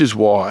the judge's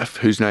wife,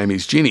 whose name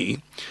is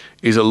Ginny,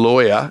 is a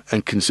lawyer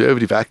and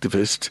conservative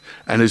activist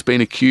and has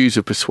been accused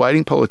of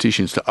persuading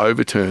politicians to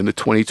overturn the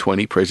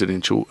 2020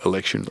 presidential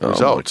election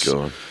results. Oh,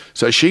 my God.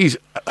 So she's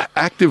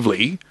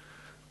actively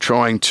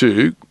trying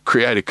to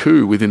create a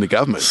coup within the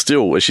government.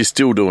 She's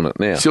still doing it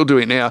now. Still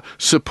doing it now,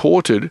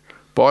 supported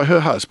by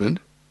her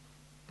husband,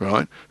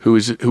 right, who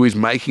is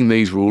making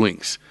these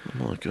rulings.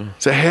 Oh, my God.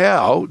 So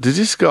how does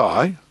this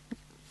guy,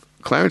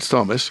 Clarence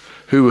Thomas,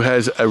 who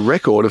has a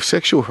record of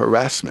sexual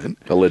harassment,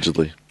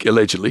 Allegedly,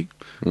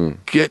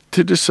 get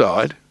to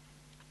decide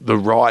the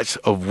rights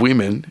of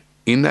women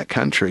in that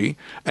country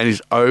and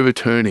is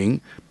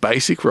overturning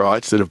basic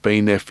rights that have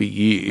been there for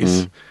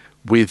years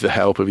with the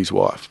help of his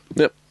wife?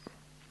 Yep.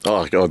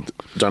 Oh, God,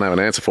 don't have an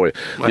answer for you.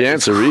 The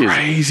answer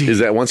crazy. is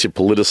that once you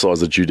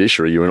politicise the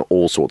judiciary, you're in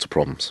all sorts of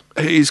problems.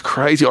 It is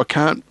crazy. I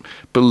can't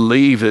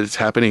believe that it's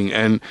happening.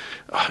 And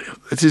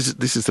this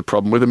is the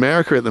problem with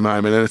America at the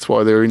moment, and that's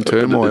why they're in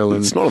turmoil.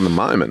 It's not at the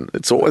moment.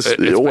 It always has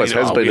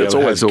been. It's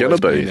always going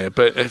to be. There.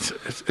 But it's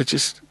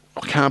just,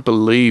 I can't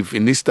believe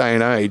in this day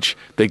and age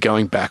they're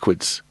going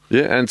backwards.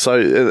 Yeah, and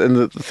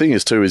the thing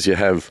is too is you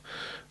have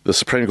the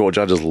Supreme Court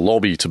judges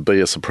lobby to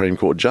be a Supreme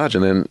Court judge,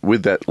 and then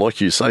with that,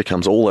 like you say,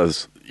 comes all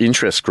those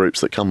interest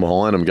groups that come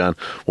behind them going,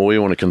 well, we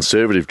want a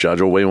conservative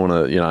judge, or we want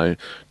a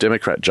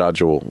Democrat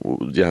judge, or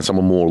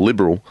someone more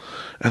liberal,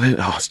 and then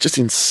it's just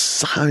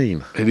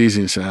insane. It is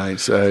insane.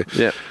 So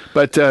yeah,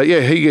 but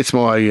he gets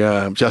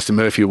my Justin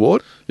Murphy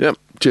Award. Yep.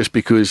 Just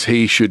because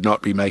he should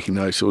not be making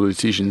those sort of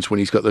decisions when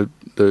he's got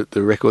the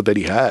record that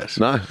he has.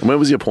 No. And when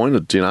was he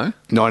appointed? Do you know?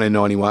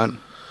 1991.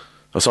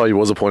 I saw he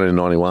was appointed in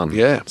 91.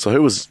 Yeah. So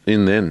who was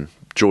in then?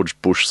 George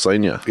Bush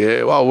Senior.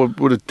 Yeah, well,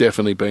 would have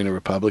definitely been a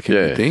Republican,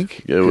 I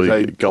think. Yeah,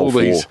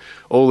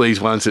 all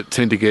these ones that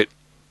tend to get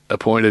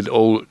appointed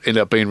all end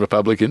up being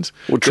Republicans.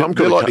 Well, Trump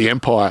they're like the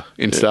Empire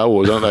in Star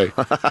Wars, aren't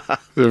they?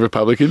 The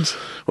Republicans.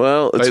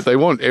 Well, they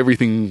want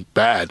everything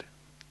bad.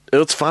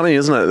 It's funny,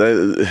 isn't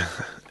it?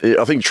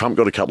 I think Trump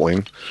got a couple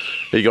in.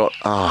 He got,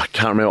 I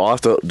can't remember. I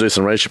have to do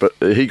some research,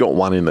 but he got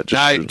one in that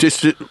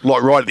just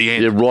like right at the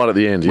end. Yeah, right at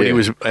the end. When he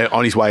was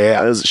on his way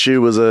out. She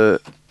was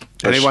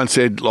and everyone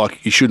said,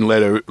 like, you shouldn't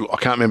let her. I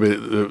can't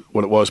remember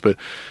what it was, but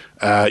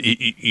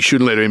you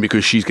shouldn't let her in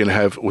because she's going to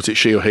have. Was it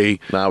she or he?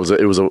 No, it was a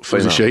female.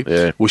 Was it she?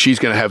 Yeah. Well, she's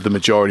going to have the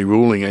majority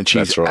ruling, and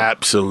she's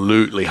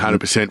absolutely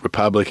 100%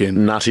 Republican.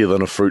 Nuttier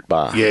than a fruit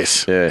bar.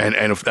 Yes. Yeah.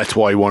 And if that's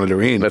why he wanted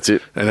her in. That's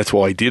it. And that's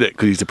why he did it,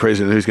 because he's the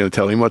president who's going to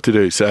tell him what to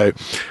do. So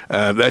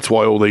that's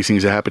why all these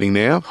things are happening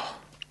now,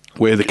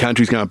 where the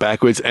country's going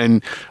backwards.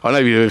 And I don't know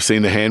if you've ever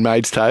seen The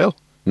Handmaid's Tale.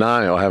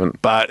 No, I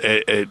haven't. But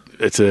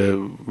it's a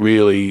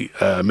really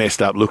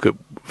messed up look at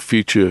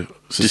future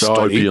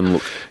society. Dystopian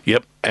look.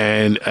 Yep.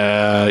 And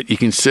you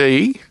can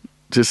see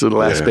just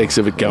little aspects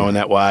of it going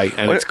that way,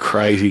 and it's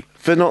crazy.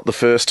 For not the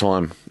first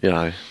time,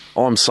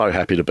 I'm so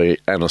happy to be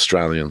an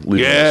Australian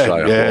living in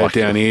Australia.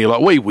 Down here.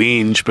 Like, we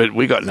whinge, but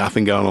we got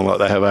nothing going on like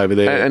they have over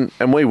there.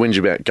 And we whinge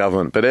about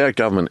government, but our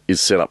government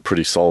is set up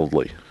pretty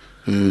solidly.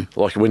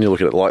 Like, when you look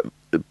at it, like,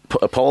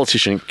 a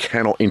politician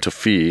cannot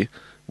interfere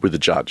with the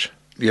judge.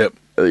 Yep.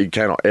 He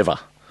cannot ever.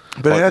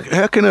 But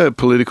how can a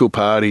political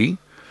party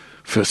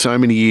for so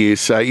many years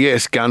say,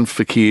 yes, gun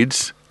for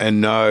kids, and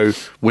no,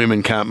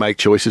 women can't make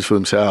choices for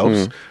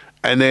themselves,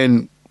 and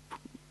then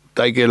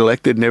they get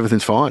elected and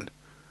everything's fine?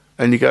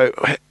 And you go,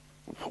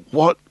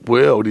 what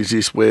world is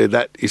this where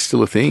that is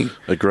still a thing?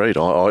 Agreed.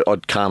 I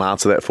can't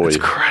answer that for you. It's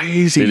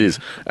crazy. It is.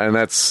 And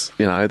that's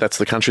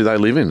the country they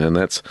live in, and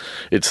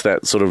it's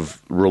that sort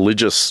of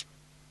religious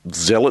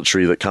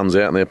zealotry that comes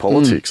out in their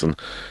politics, and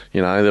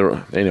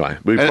anyway.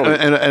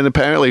 And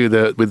apparently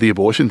with the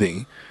abortion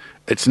thing,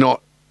 it's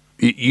not.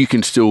 You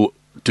can still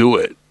do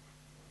it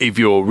if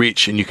you're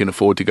rich and you can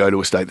afford to go to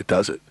a state that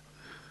does it.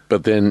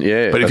 But then,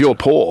 yeah. But if you're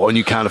poor and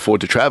you can't afford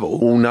to travel,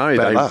 well, no,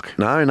 bad luck.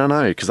 No,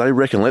 because they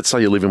reckon, let's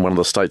say you live in one of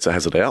the states that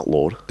has it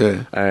outlawed,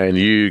 and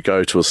you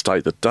go to a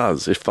state that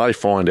does. If they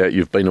find out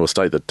you've been to a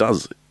state that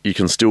does, you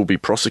can still be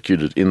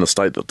prosecuted in the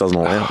state that doesn't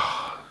allow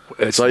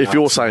it. So if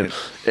you're saying,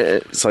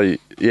 so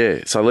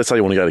let's say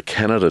you want to go to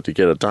Canada to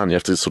get it done, you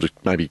have to sort of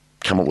maybe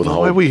come up with a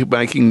whole... Why are we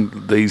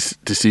making these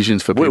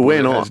decisions for people?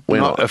 We're not.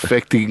 We're not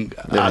affecting...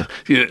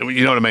 you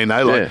know what I mean,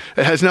 though? Like,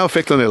 it has no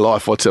effect on their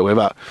life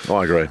whatsoever.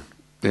 I agree.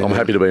 Yeah. I'm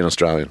happy to be an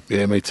Australian.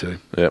 Yeah, me too.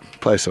 Yeah.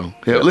 Play a song.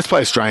 Yeah, let's play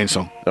an Australian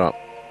song. All right.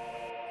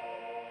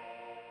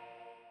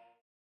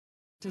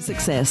 To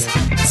success.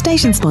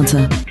 Station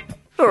sponsor.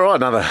 All right,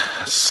 another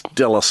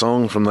stellar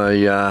song from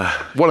the...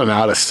 What an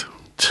artist.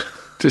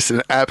 Just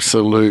an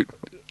absolute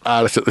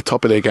artist at the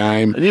top of their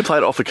game. And you played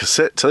it off a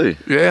cassette too.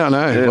 Yeah, I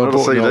know. Yeah, I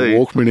brought an old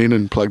Walkman in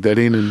and plugged that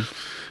in, and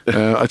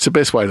it's the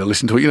best way to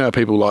listen to it. You know,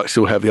 people like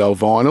still have the old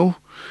vinyl.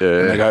 Yeah.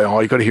 And they go,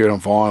 you've got to hear it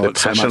on vinyl.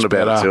 It's so much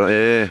better.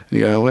 Yeah. And you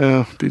go,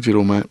 well,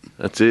 digital, mate.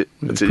 That's it.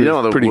 That's it. You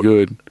know, pretty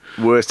good.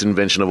 Worst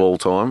invention of all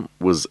time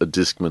was a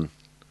Discman.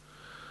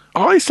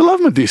 I used to love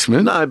my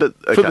Discman. No, but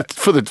okay.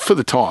 for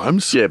the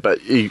times. Yeah, but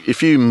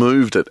if you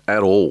moved it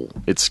at all,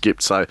 it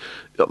skipped. So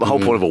the whole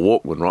point of a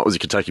Walkman, right, was you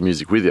could take your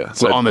music with you.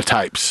 So well, on the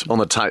tapes. On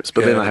the tapes,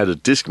 but then they had a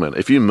Discman.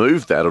 If you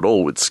moved that at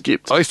all, it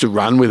skipped. I used to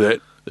run with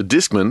it. A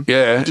Discman?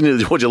 Yeah.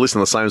 Would you listen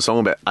to the same song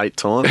about 8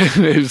 times?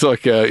 It was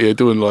like,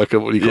 doing like,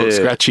 what do you call it,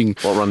 scratching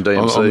Run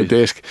DMC. On the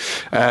desk.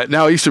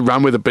 No, I used to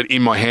run with it, but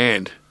in my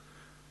hand.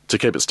 To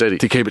keep it steady.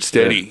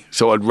 Yeah.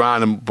 So I'd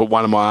run, but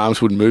one of my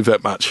arms wouldn't move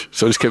that much.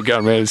 So I just kept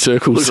going around in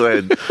circles.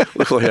 Looked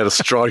like you had a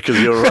stroke as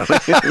you were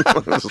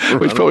running.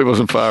 Which probably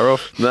wasn't far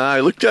off. No,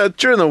 look,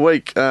 during the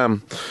week, a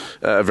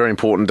very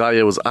important day,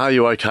 it was Are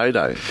You OK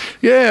Day.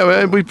 Yeah,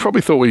 well, we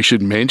probably thought we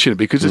should mention it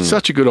because it's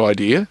such a good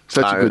idea,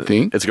 such a good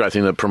thing. It's a great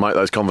thing to promote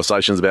those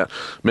conversations about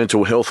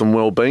mental health and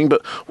well-being.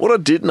 But what I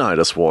did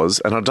notice was,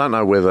 and I don't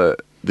know whether...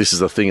 this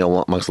is a thing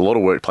amongst a lot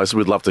of workplaces.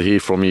 We'd love to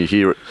hear from you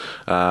here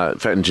at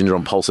Fat and Ginger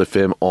on Pulse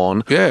FM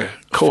on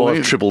call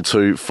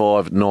 5222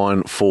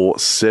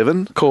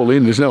 5947. Call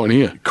in. There's no one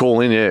here.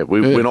 Call in, yeah.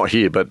 We're not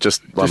here, but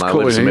just leave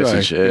us a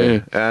message. Yeah.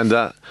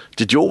 And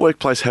did your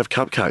workplace have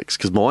cupcakes?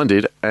 Because mine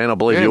did, and I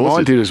believe yours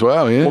mine did as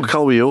well, yeah. What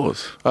colour were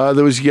yours?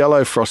 There was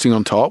yellow frosting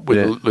on top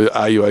with the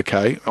Are You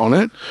OK on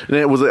it.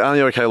 And was the Are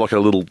You OK like a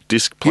little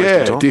disc placed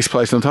on top? Yeah, disc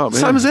placed on top.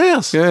 Same as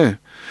ours. Yeah.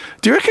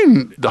 Do you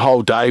reckon the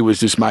whole day was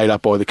just made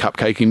up by the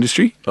cupcake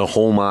industry? A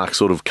Hallmark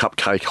sort of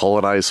cupcake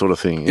holiday sort of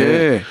thing.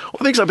 Yeah.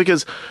 I think so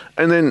because,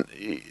 and then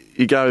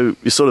you go,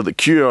 you sort of the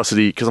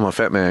curiosity, because I'm a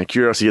fat man,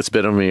 curiosity gets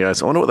better than me. I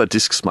wonder what that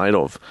disc's made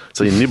of.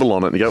 So you nibble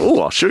on it and you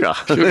go, oh, sugar.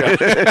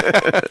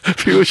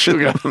 Pure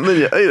sugar. And then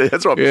you eat it.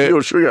 That's right,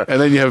 pure sugar. And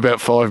then you have about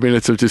 5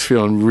 minutes of just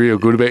feeling real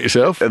good about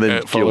yourself. And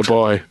then followed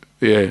by,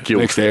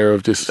 next hour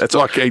of just, it's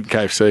like eating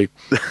KFC.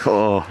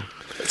 Oh,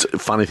 it's a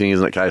funny thing,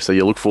 isn't it, KFC?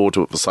 You look forward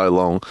to it for so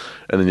long,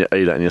 and then you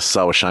eat it, and you're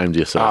so ashamed of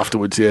yourself.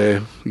 Afterwards,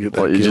 you get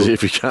that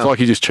it's like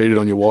you just cheated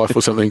on your wife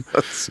or something.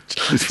 You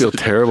just feel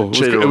terrible.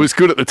 It was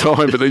good at the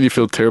time, but then you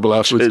feel terrible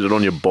afterwards. Cheated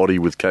on your body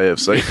with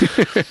KFC.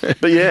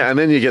 But yeah, and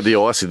then you get the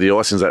icing. The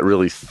icing's that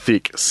really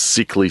thick,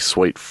 sickly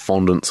sweet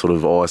fondant sort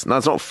of ice. No,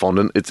 it's not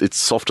fondant. It's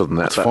softer than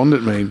that. What's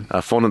fondant mean?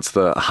 Fondant's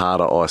the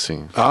harder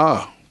icing.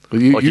 Ah.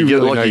 Well, you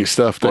really know your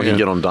stuff, don't you? You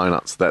get on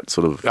donuts, that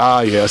sort of...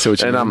 Ah, yeah, I see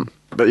what you mean.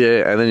 But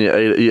yeah, and then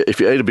if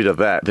you eat a bit of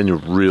that, then you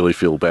really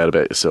feel bad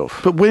about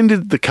yourself. But when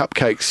did the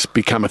cupcakes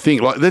become a thing?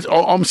 Like,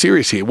 I'm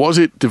serious here. Was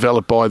it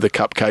developed by the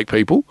cupcake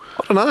people?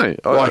 I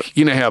don't know.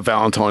 You know how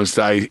Valentine's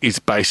Day is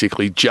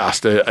basically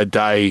just a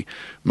day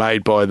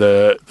made by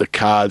the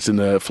cards and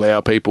the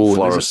flower people.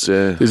 Florists,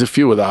 There's a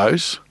few of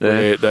those.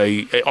 Yeah.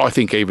 I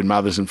think even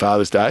Mother's and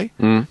Father's Day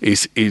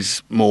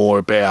is more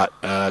about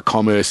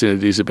commerce than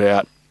it is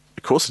about...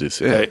 Of course it is,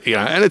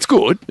 yeah. And it's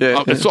good.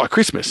 Yeah, it's like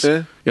Christmas.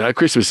 Yeah.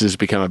 Christmas has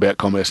become about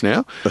commerce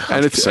now,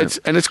 and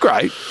it's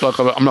great. Like,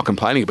 I'm not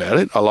complaining about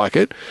it. I like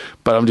it,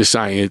 but I'm just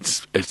saying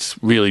it's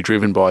really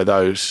driven by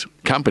those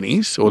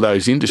companies or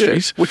those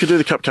industries. Yeah. We could do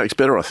the cupcakes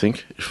better, I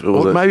think.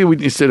 Maybe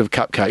instead of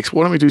cupcakes,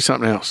 why don't we do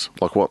something else?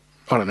 Like what?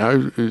 I don't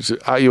know.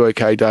 Are You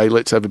OK Day?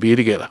 Let's have a beer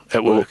together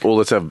at work. Or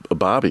let's have a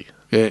Barbie.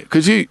 Yeah,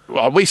 because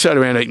we sat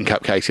around eating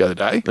cupcakes the other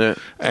day,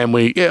 and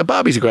a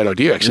Barbie's a great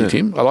idea, actually,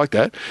 Tim. I like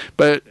that,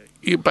 but.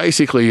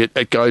 Basically,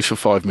 it goes for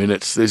 5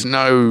 minutes. There's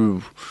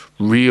no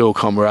real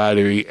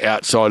camaraderie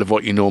outside of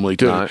what you normally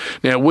do. No.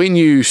 Now, when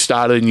you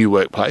start a new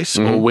workplace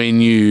or when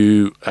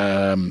you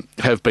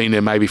have been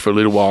there maybe for a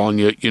little while and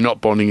you're not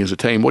bonding as a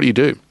team, what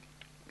do?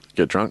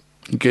 Get drunk.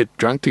 Get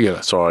drunk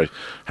together. Sorry,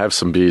 have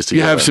some beers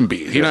together. You have some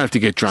beers. You don't have to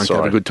get drunk to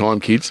have a good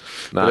time, kids.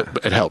 No.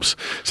 But it helps.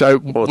 So,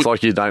 well, it's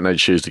like you don't need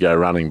shoes to go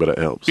running, but it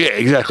helps. Yeah,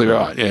 exactly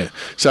right, yeah.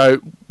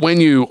 So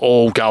when you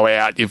all go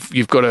out,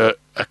 you've got to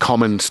a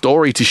common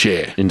story to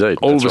share. Indeed,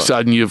 All that's of a right.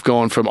 sudden you've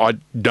gone from, I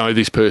know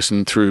this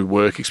person through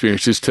work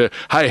experiences to,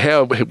 hey,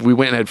 how we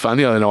went and had fun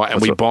the other night and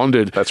That's we right.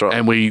 bonded That's right.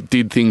 and we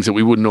did things that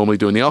we wouldn't normally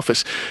do in the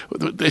office.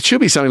 It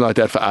should be something like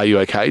that for Are You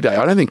OK Day.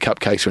 I don't think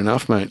cupcakes are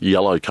enough, mate.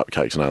 Yellow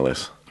cupcakes, no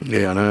less.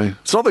 Yeah, I know.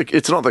 It's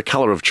not the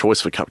colour of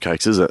choice for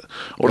cupcakes, is it?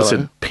 Or I Yellow.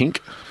 said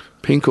pink,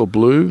 Pink or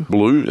blue?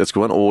 blue. That's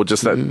good one. Or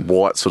just that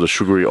white sort of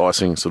sugary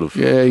icing sort of.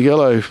 Yeah,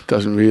 yellow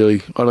doesn't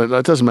really. I don't know.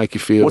 It doesn't make you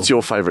feel. What's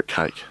your favourite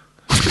cake?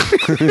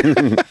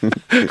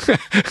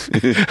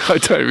 I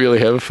don't really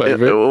have a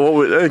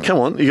favourite. Come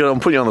on, I'm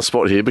putting you on the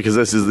spot here because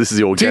this is the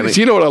Do organic.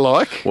 you know what I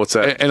like? What's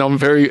that? And I'm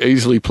very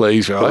easily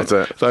pleased, right? What's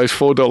that? Those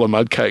 $4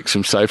 mud cakes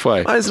from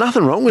Safeway. There's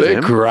nothing wrong with They're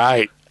them.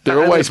 great. They're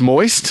And always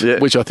moist, Yeah.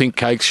 which I think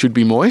cakes should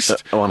be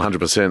moist.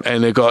 100%.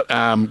 And they've got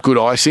good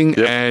icing,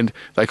 Yep. and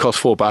they cost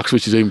 $4,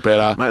 which is even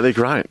better. Mate, they're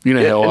great. You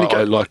know Yeah, how and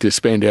I like to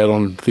spend out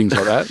on things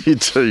like that. You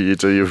do.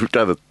 You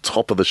go to the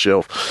top of the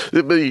shelf.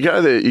 But you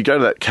go there, you go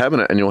to that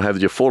cabinet and you'll have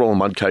your $4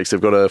 mud cakes. They've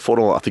got a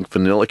 $4, I think,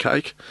 vanilla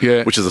cake.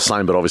 Yeah. Which is the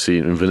same, but obviously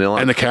in vanilla.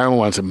 And the caramel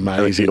one's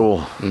amazing.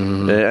 Oh,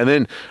 yeah,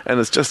 and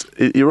it's just,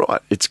 you're right,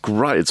 it's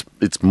great.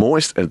 It's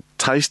moist and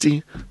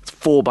tasty. It's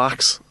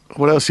 $4.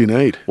 What else do you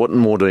need? What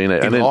more do you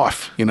need? In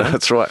life, you know?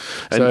 That's right.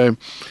 And So,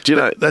 do you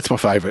know, that's my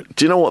favourite.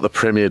 do you know what the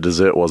premier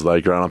dessert was though,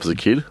 growing up as a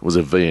kid? It was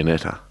a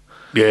Viennetta.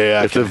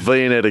 Yeah, If the okay.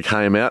 Viennetta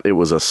came out, it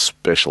was a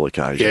special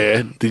occasion.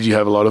 Yeah. Did you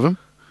have a lot of them?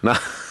 No.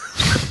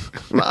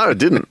 No, it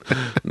didn't.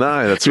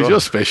 No, that's Because right. you're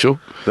special.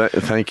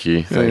 Thank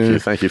you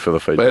for the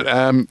feedback. But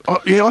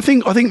I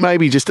think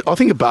maybe I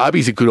think a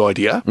Barbie's a good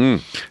idea,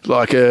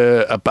 like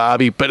a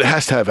Barbie, but it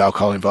has to have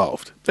alcohol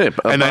involved. Yeah,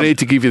 but and they need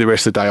to give you the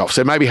rest of the day off.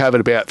 So maybe have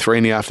it about 2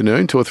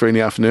 or 3 in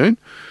the afternoon,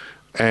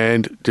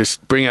 and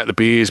just bring out the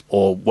beers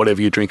or whatever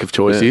your drink of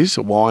choice is,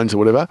 or wines or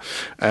whatever.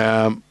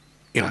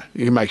 You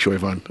can make sure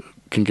everyone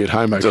can get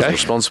home okay. Just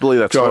responsibly,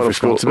 that's Drive right, of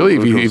responsibly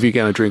course. if you're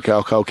going to drink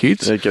alcohol,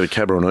 kids. Yeah, get a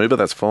cab or an Uber,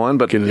 that's fine.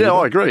 But Get an yeah, Uber.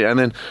 I agree. And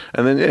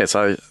then yeah,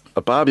 so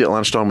a Barbie at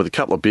lunchtime with a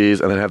couple of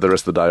beers and then have the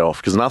rest of the day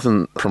off because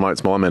nothing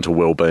promotes my mental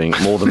well-being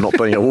more than not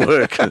being at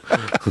work.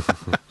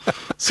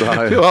 So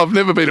Well, I've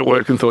never been at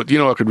work and thought,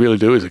 I could really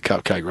do is a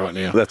cupcake right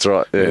now. that's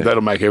right. Yeah,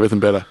 That'll make everything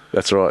better.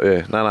 that's right.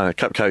 Yeah, no,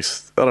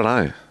 cupcakes. I don't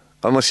know.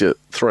 Unless you're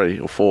 3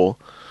 or 4.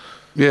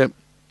 Yeah.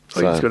 I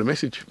think So- it's got a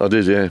message. I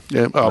did. Yeah.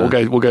 Yeah. Oh,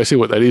 we'll go see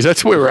what that is.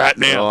 That's where we're at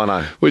now. Oh, I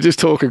know. We're just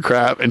talking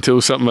crap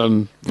until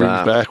someone brings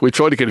Nah. back. We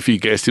tried to get a few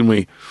guests, didn't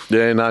we?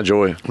 Yeah. No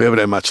joy. We haven't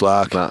had much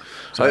luck. No.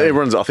 So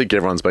I think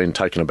everyone's been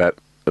taken aback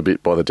a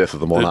bit by the death of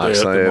the monarch. death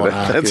So of the yeah,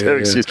 monarch, that's yeah, their yeah.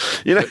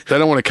 excuse. You know. They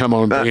don't want to come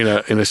on and be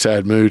in a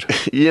sad mood.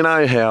 You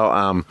know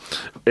how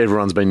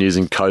everyone's been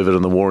using COVID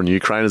and the war in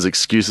Ukraine as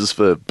excuses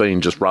for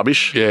being just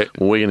rubbish? Yeah.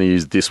 Well, we're going to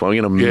use this one.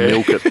 We're going to Yeah.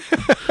 milk it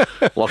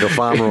like a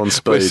farmer on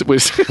speed. We're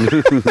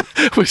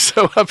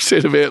so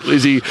upset about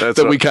Lizzie That's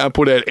that we right. can't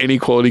put out any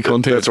quality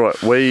content. That's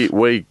right.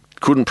 We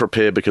couldn't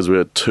prepare because we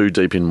were too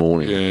deep in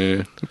mourning.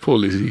 Yeah. Poor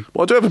Lizzie.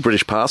 Well, I do have a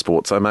British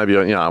passport, so maybe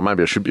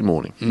I should be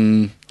mourning.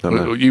 I don't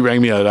know. Well, you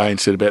rang me the other day and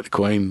said about the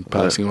Queen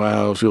passing away.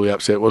 I was really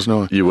upset,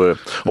 wasn't I? You were.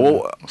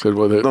 Well, I said,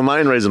 well, the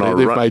main reason I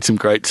they've ru- made some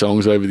great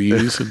songs over the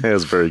years. And, Yeah,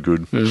 it's very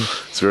good.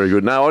 It's very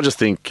good. No, I just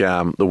think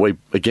we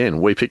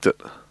picked it.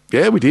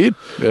 yeah, we did.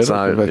 Yeah, So,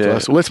 that'll go back to yeah.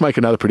 us. Well, let's make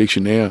another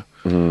prediction now.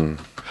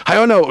 Hey,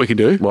 I know what we can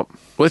do. What?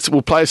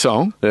 We'll play a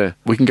song. Yeah.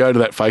 We can go to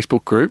that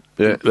Facebook group.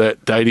 Yeah.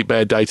 That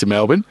Bad Dates in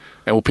Melbourne,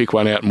 and we'll pick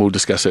one out and we'll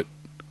discuss it.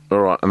 All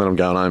right, and then I'm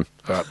going home.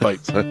 All right, bye.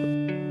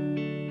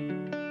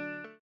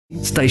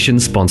 Station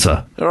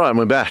sponsor. All right, and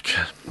we're back.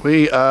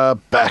 We are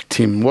back,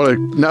 Tim. What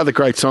another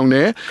great song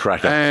there.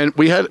 Cracker. And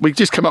we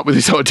just come up with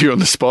this idea on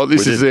the spot.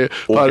 This We is did.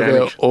 part of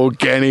our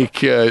organic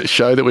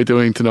show that we're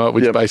doing tonight,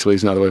 which Yep. basically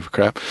is another word for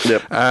crap.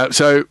 Yep.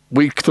 So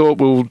we thought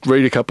we'll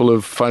read a couple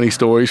of funny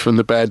stories from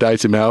the Bad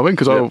Dates in Melbourne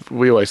because Yep.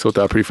 we always thought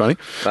they were pretty funny.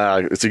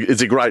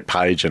 It's a great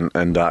page, and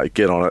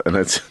get on it, and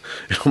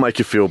it'll make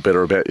you feel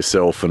better about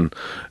yourself and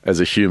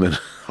as a human.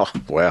 Oh,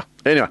 wow.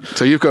 Anyway,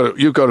 So you've got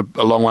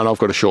a long one. I've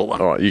got a short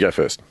one. all right, you go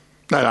first.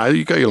 No,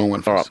 you go your long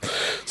one All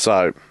first.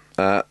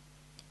 right.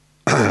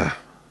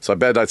 So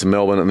Bad Dates in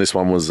Melbourne, and this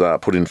one was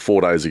put in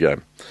 4 days ago.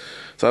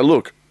 So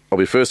look, I'll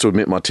be first to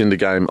admit my Tinder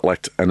game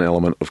lacked an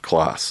element of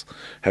class.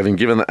 Having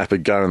given the app a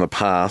go in the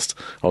past,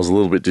 I was a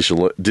little bit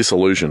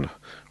disillusioned.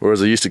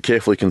 Whereas I used to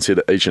carefully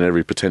consider each and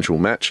every potential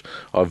match,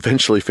 I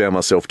eventually found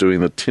myself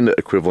doing the Tinder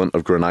equivalent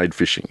of grenade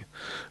fishing.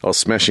 I was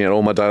smashing out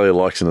all my daily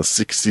likes in a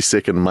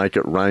 60-second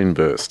make-it rain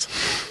burst.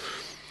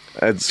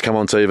 Ads come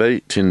on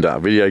TV, Tinder.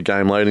 Video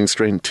game loading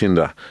screen,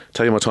 Tinder.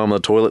 Taking my time on the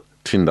toilet,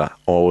 Tinder.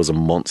 I was a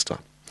monster.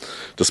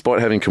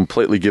 Despite having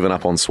completely given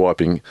up on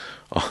swiping,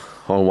 I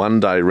one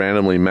day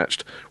randomly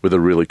matched with a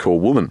really cool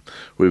woman.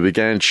 We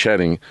began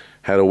chatting,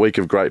 had a week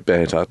of great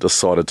banter,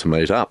 decided to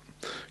meet up.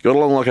 Got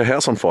along like a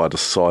house on fire,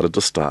 decided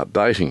to start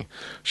dating.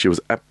 She was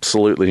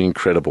absolutely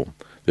incredible.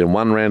 Then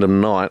one random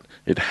night,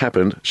 it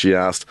happened, she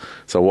asked,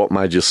 "So what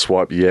made you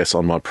swipe yes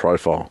on my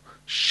profile?"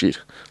 Shit.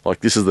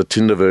 Like, this is the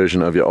Tinder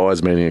version of your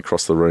eyes meeting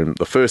across the room.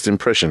 The first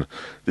impression.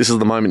 This is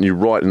the moment you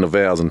write in the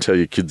vows and tell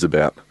your kids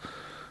about.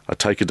 I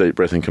take a deep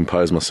breath and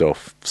compose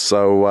myself.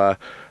 So,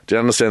 Do you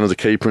understand the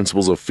key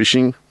principles of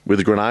fishing with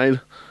a grenade?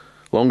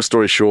 Long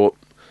story short,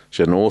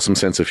 she had an awesome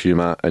sense of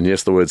humour, and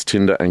yes, the words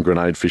Tinder and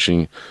grenade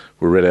fishing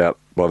were read out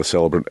by the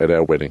celebrant at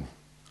our wedding.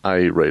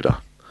 A reader.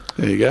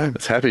 There you go.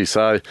 It's happy.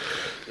 So,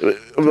 I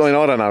mean,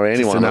 I don't know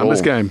anyone. It's a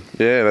numbers at all. game.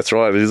 Yeah, that's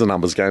right. It is a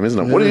numbers game, isn't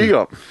it? What do you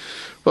got?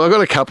 Well, I've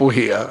got a couple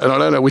here, and I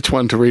don't know which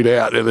one to read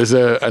out. There's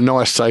a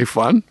nice, safe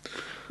one,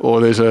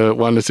 or there's a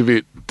one that's a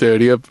bit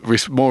dirtier,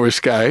 more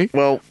risque.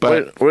 Well,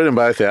 but read them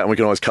both out, and we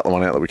can always cut the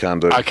one out that we can't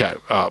do. okay.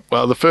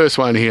 Well, the first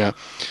one here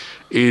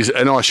is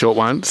a nice short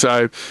one.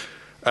 So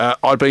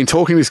I'd been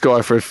talking to this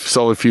guy for a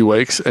solid few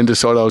weeks and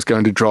decided I was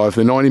going to drive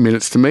the 90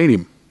 minutes to meet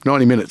him.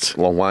 90 minutes.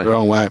 Long way.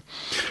 Long way.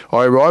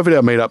 I arrive at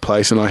our meet-up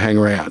place and I hang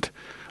around.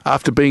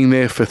 After being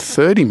there for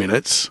 30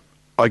 minutes,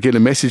 I get a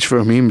message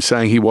from him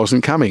saying he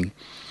wasn't coming.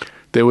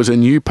 There was a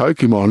new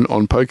Pokemon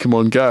on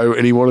Pokemon Go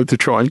and he wanted to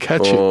try and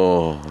catch it.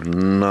 Oh,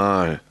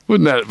 no.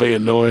 Wouldn't that be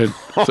annoying?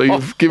 So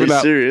you've given Are you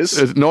up serious?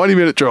 a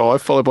 90-minute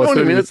drive followed by 90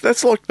 30 minutes?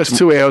 That's like... That's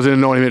 2 hours in a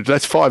 90 minutes.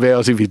 That's 5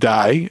 hours of your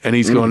day. And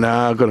he's gone,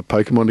 nah, I've got a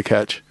Pokemon to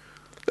catch.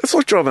 That's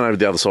like driving over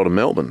the other side of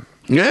Melbourne.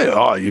 Yeah,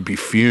 oh, you'd be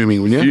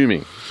fuming, wouldn't you?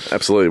 Fuming.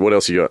 Absolutely. What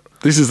else you got?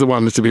 This is the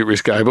one that's a bit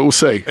risque, but we'll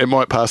see. It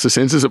might pass the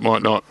censors, it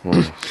might not.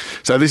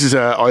 So this is,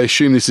 I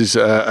assume this is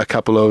a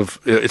couple of,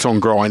 it's on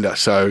Grindr,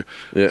 so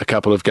Yeah. a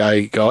couple of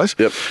gay guys.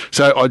 Yep.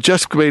 So I'd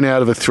just been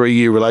out of a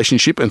 3-year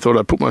relationship and thought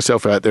I'd put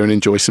myself out there and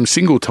enjoy some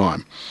single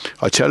time.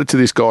 I chatted to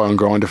this guy on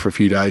Grindr for a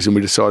few days and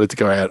we decided to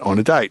go out on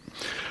a date.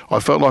 I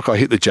felt like I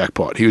hit the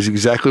jackpot. He was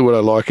exactly what I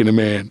like in a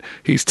man.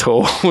 He's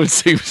tall and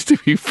seems to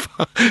be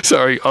fun.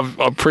 Sorry,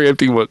 I'm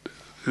preempting what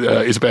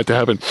is about to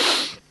happen.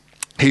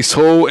 He's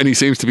tall and he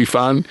seems to be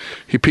fun.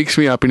 He picks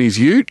me up in his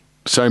ute,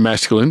 so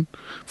masculine,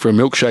 for a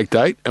milkshake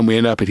date, and we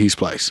end up at his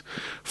place.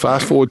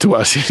 Fast forward to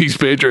us in his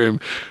bedroom,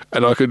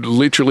 and I could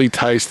literally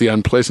taste the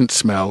unpleasant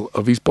smell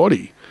of his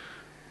body.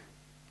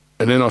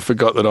 And then I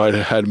forgot that I'd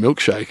had a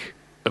milkshake.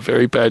 A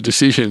very bad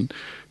decision.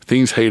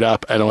 Things heat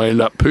up, and I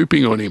end up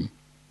pooping on him.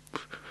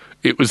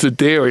 It was the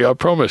dairy, I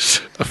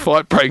promise. A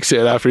fight breaks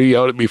out after he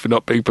yelled at me for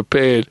not being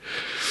prepared.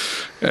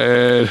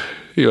 And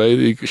anyway,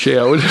 he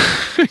showered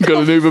and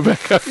got an Uber back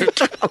home.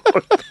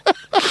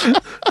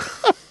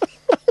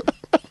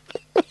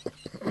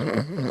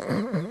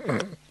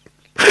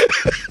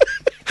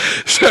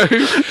 So, Do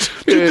you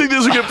think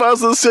this will get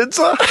past the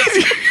censor?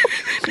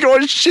 Guy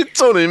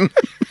shits on him.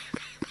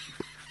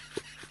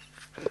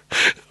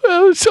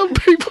 well, some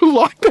people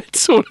like that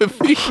sort of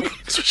thing.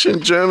 Especially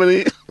in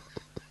Germany.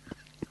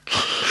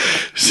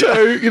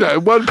 So, you know,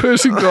 one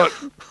person got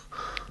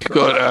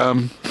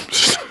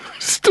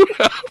stood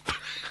up.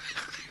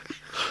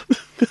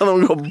 The other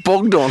one got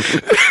bogged on.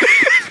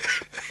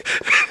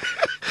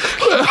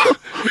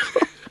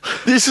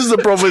 This is the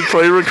problem with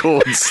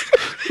pre-records.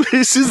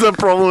 This is the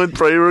problem with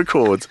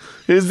pre-records.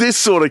 Is this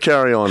sort of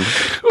carry on?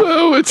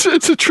 Well, it's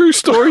a true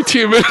story,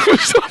 Tim. It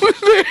was over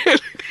there.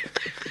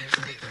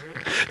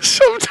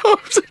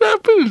 Sometimes it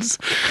happens,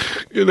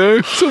 you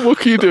know. So what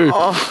can you do?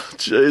 Oh,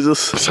 Jesus.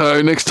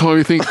 So next time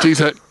you think, geez,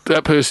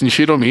 that person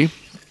shit on me.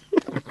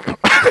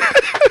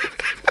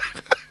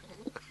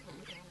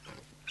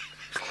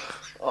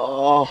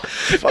 Oh,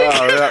 far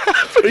out.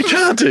 We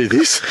can't do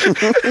this.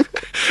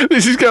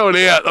 This is going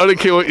out. I don't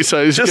care what you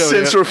say. This Just is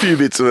going censor out. a few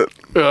bits of it.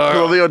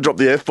 Well, I think I dropped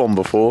the F-bomb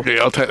before.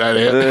 Yeah, I'll take that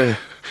out. Yeah.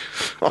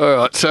 All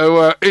right.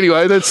 So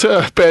anyway, that's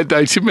bad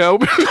dates in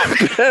Melbourne.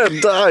 Bad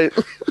date.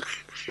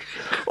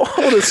 I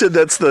would have said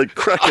that's the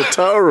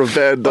Krakatoa of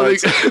bad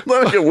dates.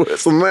 Don't get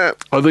worse than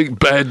that. I think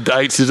bad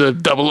dates is a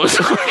double.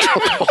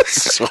 Oh,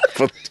 stop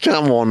it.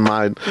 Come on,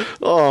 mate.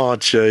 Oh,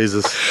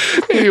 Jesus.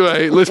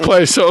 Anyway, let's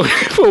play a song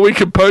before we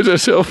compose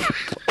ourselves.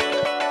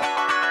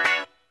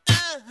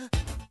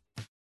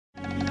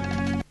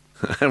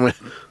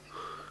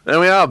 And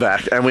we are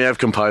back, and we have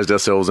composed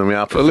ourselves, and we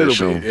are A little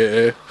professional.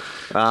 bit, yeah.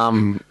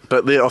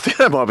 But I think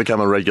that might become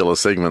a regular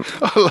segment.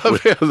 I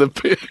love how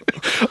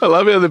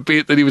the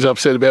bit that he was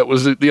upset about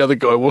was that the other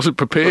guy wasn't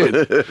prepared.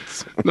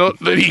 Not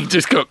that he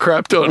just got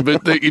crapped on,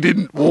 but that you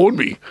didn't warn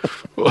me.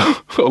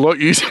 Or like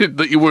you said,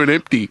 that you weren't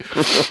empty.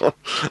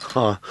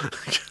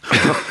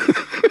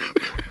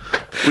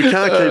 We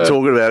can't keep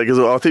talking about it because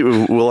I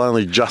think we'll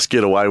only just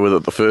get away with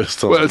it the first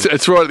time. Well,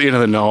 it's right at the end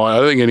of the night. I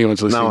don't think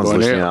anyone's listening no one's by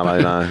listening, now. are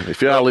they? No.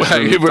 If you are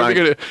listening, Hey, if we're ever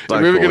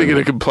don't going call to get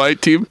in. a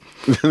complaint, Tim,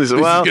 This is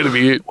gonna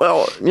be it.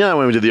 Well, you know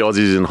when we did the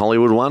Aussies in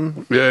Hollywood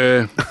one?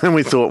 yeah. And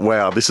we thought,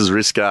 wow, this is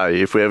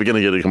risque. If we're ever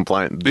going to get a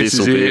complaint, This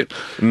this is will be it.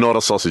 it. Not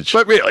a sausage.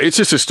 But really, it's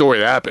just a story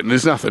that happened.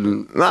 There's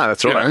nothing. No,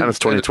 that's right. And it's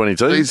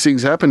 2022. These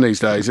things happen these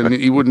days, and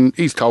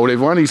he's told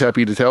everyone. He's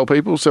happy to tell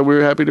people, so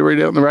we're happy to read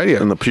it out on the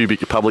radio. in the pubic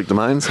public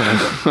domain. So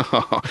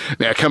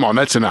Now, come on,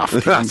 that's enough.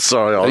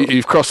 sorry,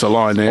 You've crossed the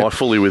line there. I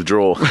fully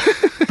withdraw.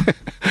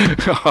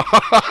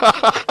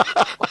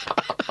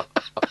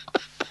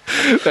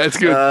 That's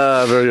good.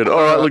 Very good.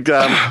 All right, look,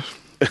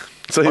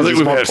 So I think this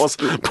we've might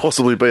had-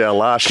 possibly be our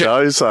last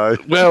show. So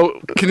Well,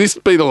 can this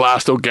be the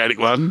last organic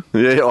one?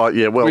 yeah.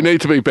 Well, We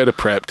need to be better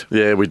prepped.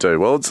 yeah, we do.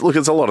 Well, it's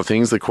a lot of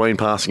things. The Queen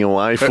passing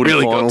away, It footy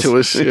really finals. got to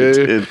us. Yeah.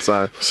 It's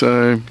So,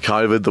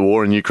 COVID, the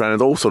war in Ukraine,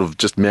 it all sort of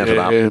just mounted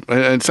up. yeah.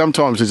 And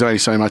sometimes there's only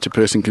so much a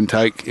person can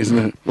take, isn't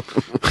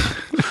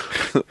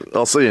it?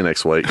 I'll see you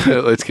next week.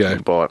 Let's go.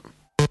 Bye.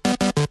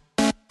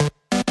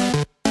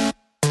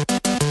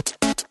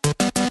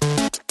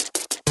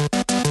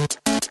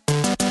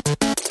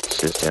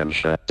 System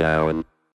shut down.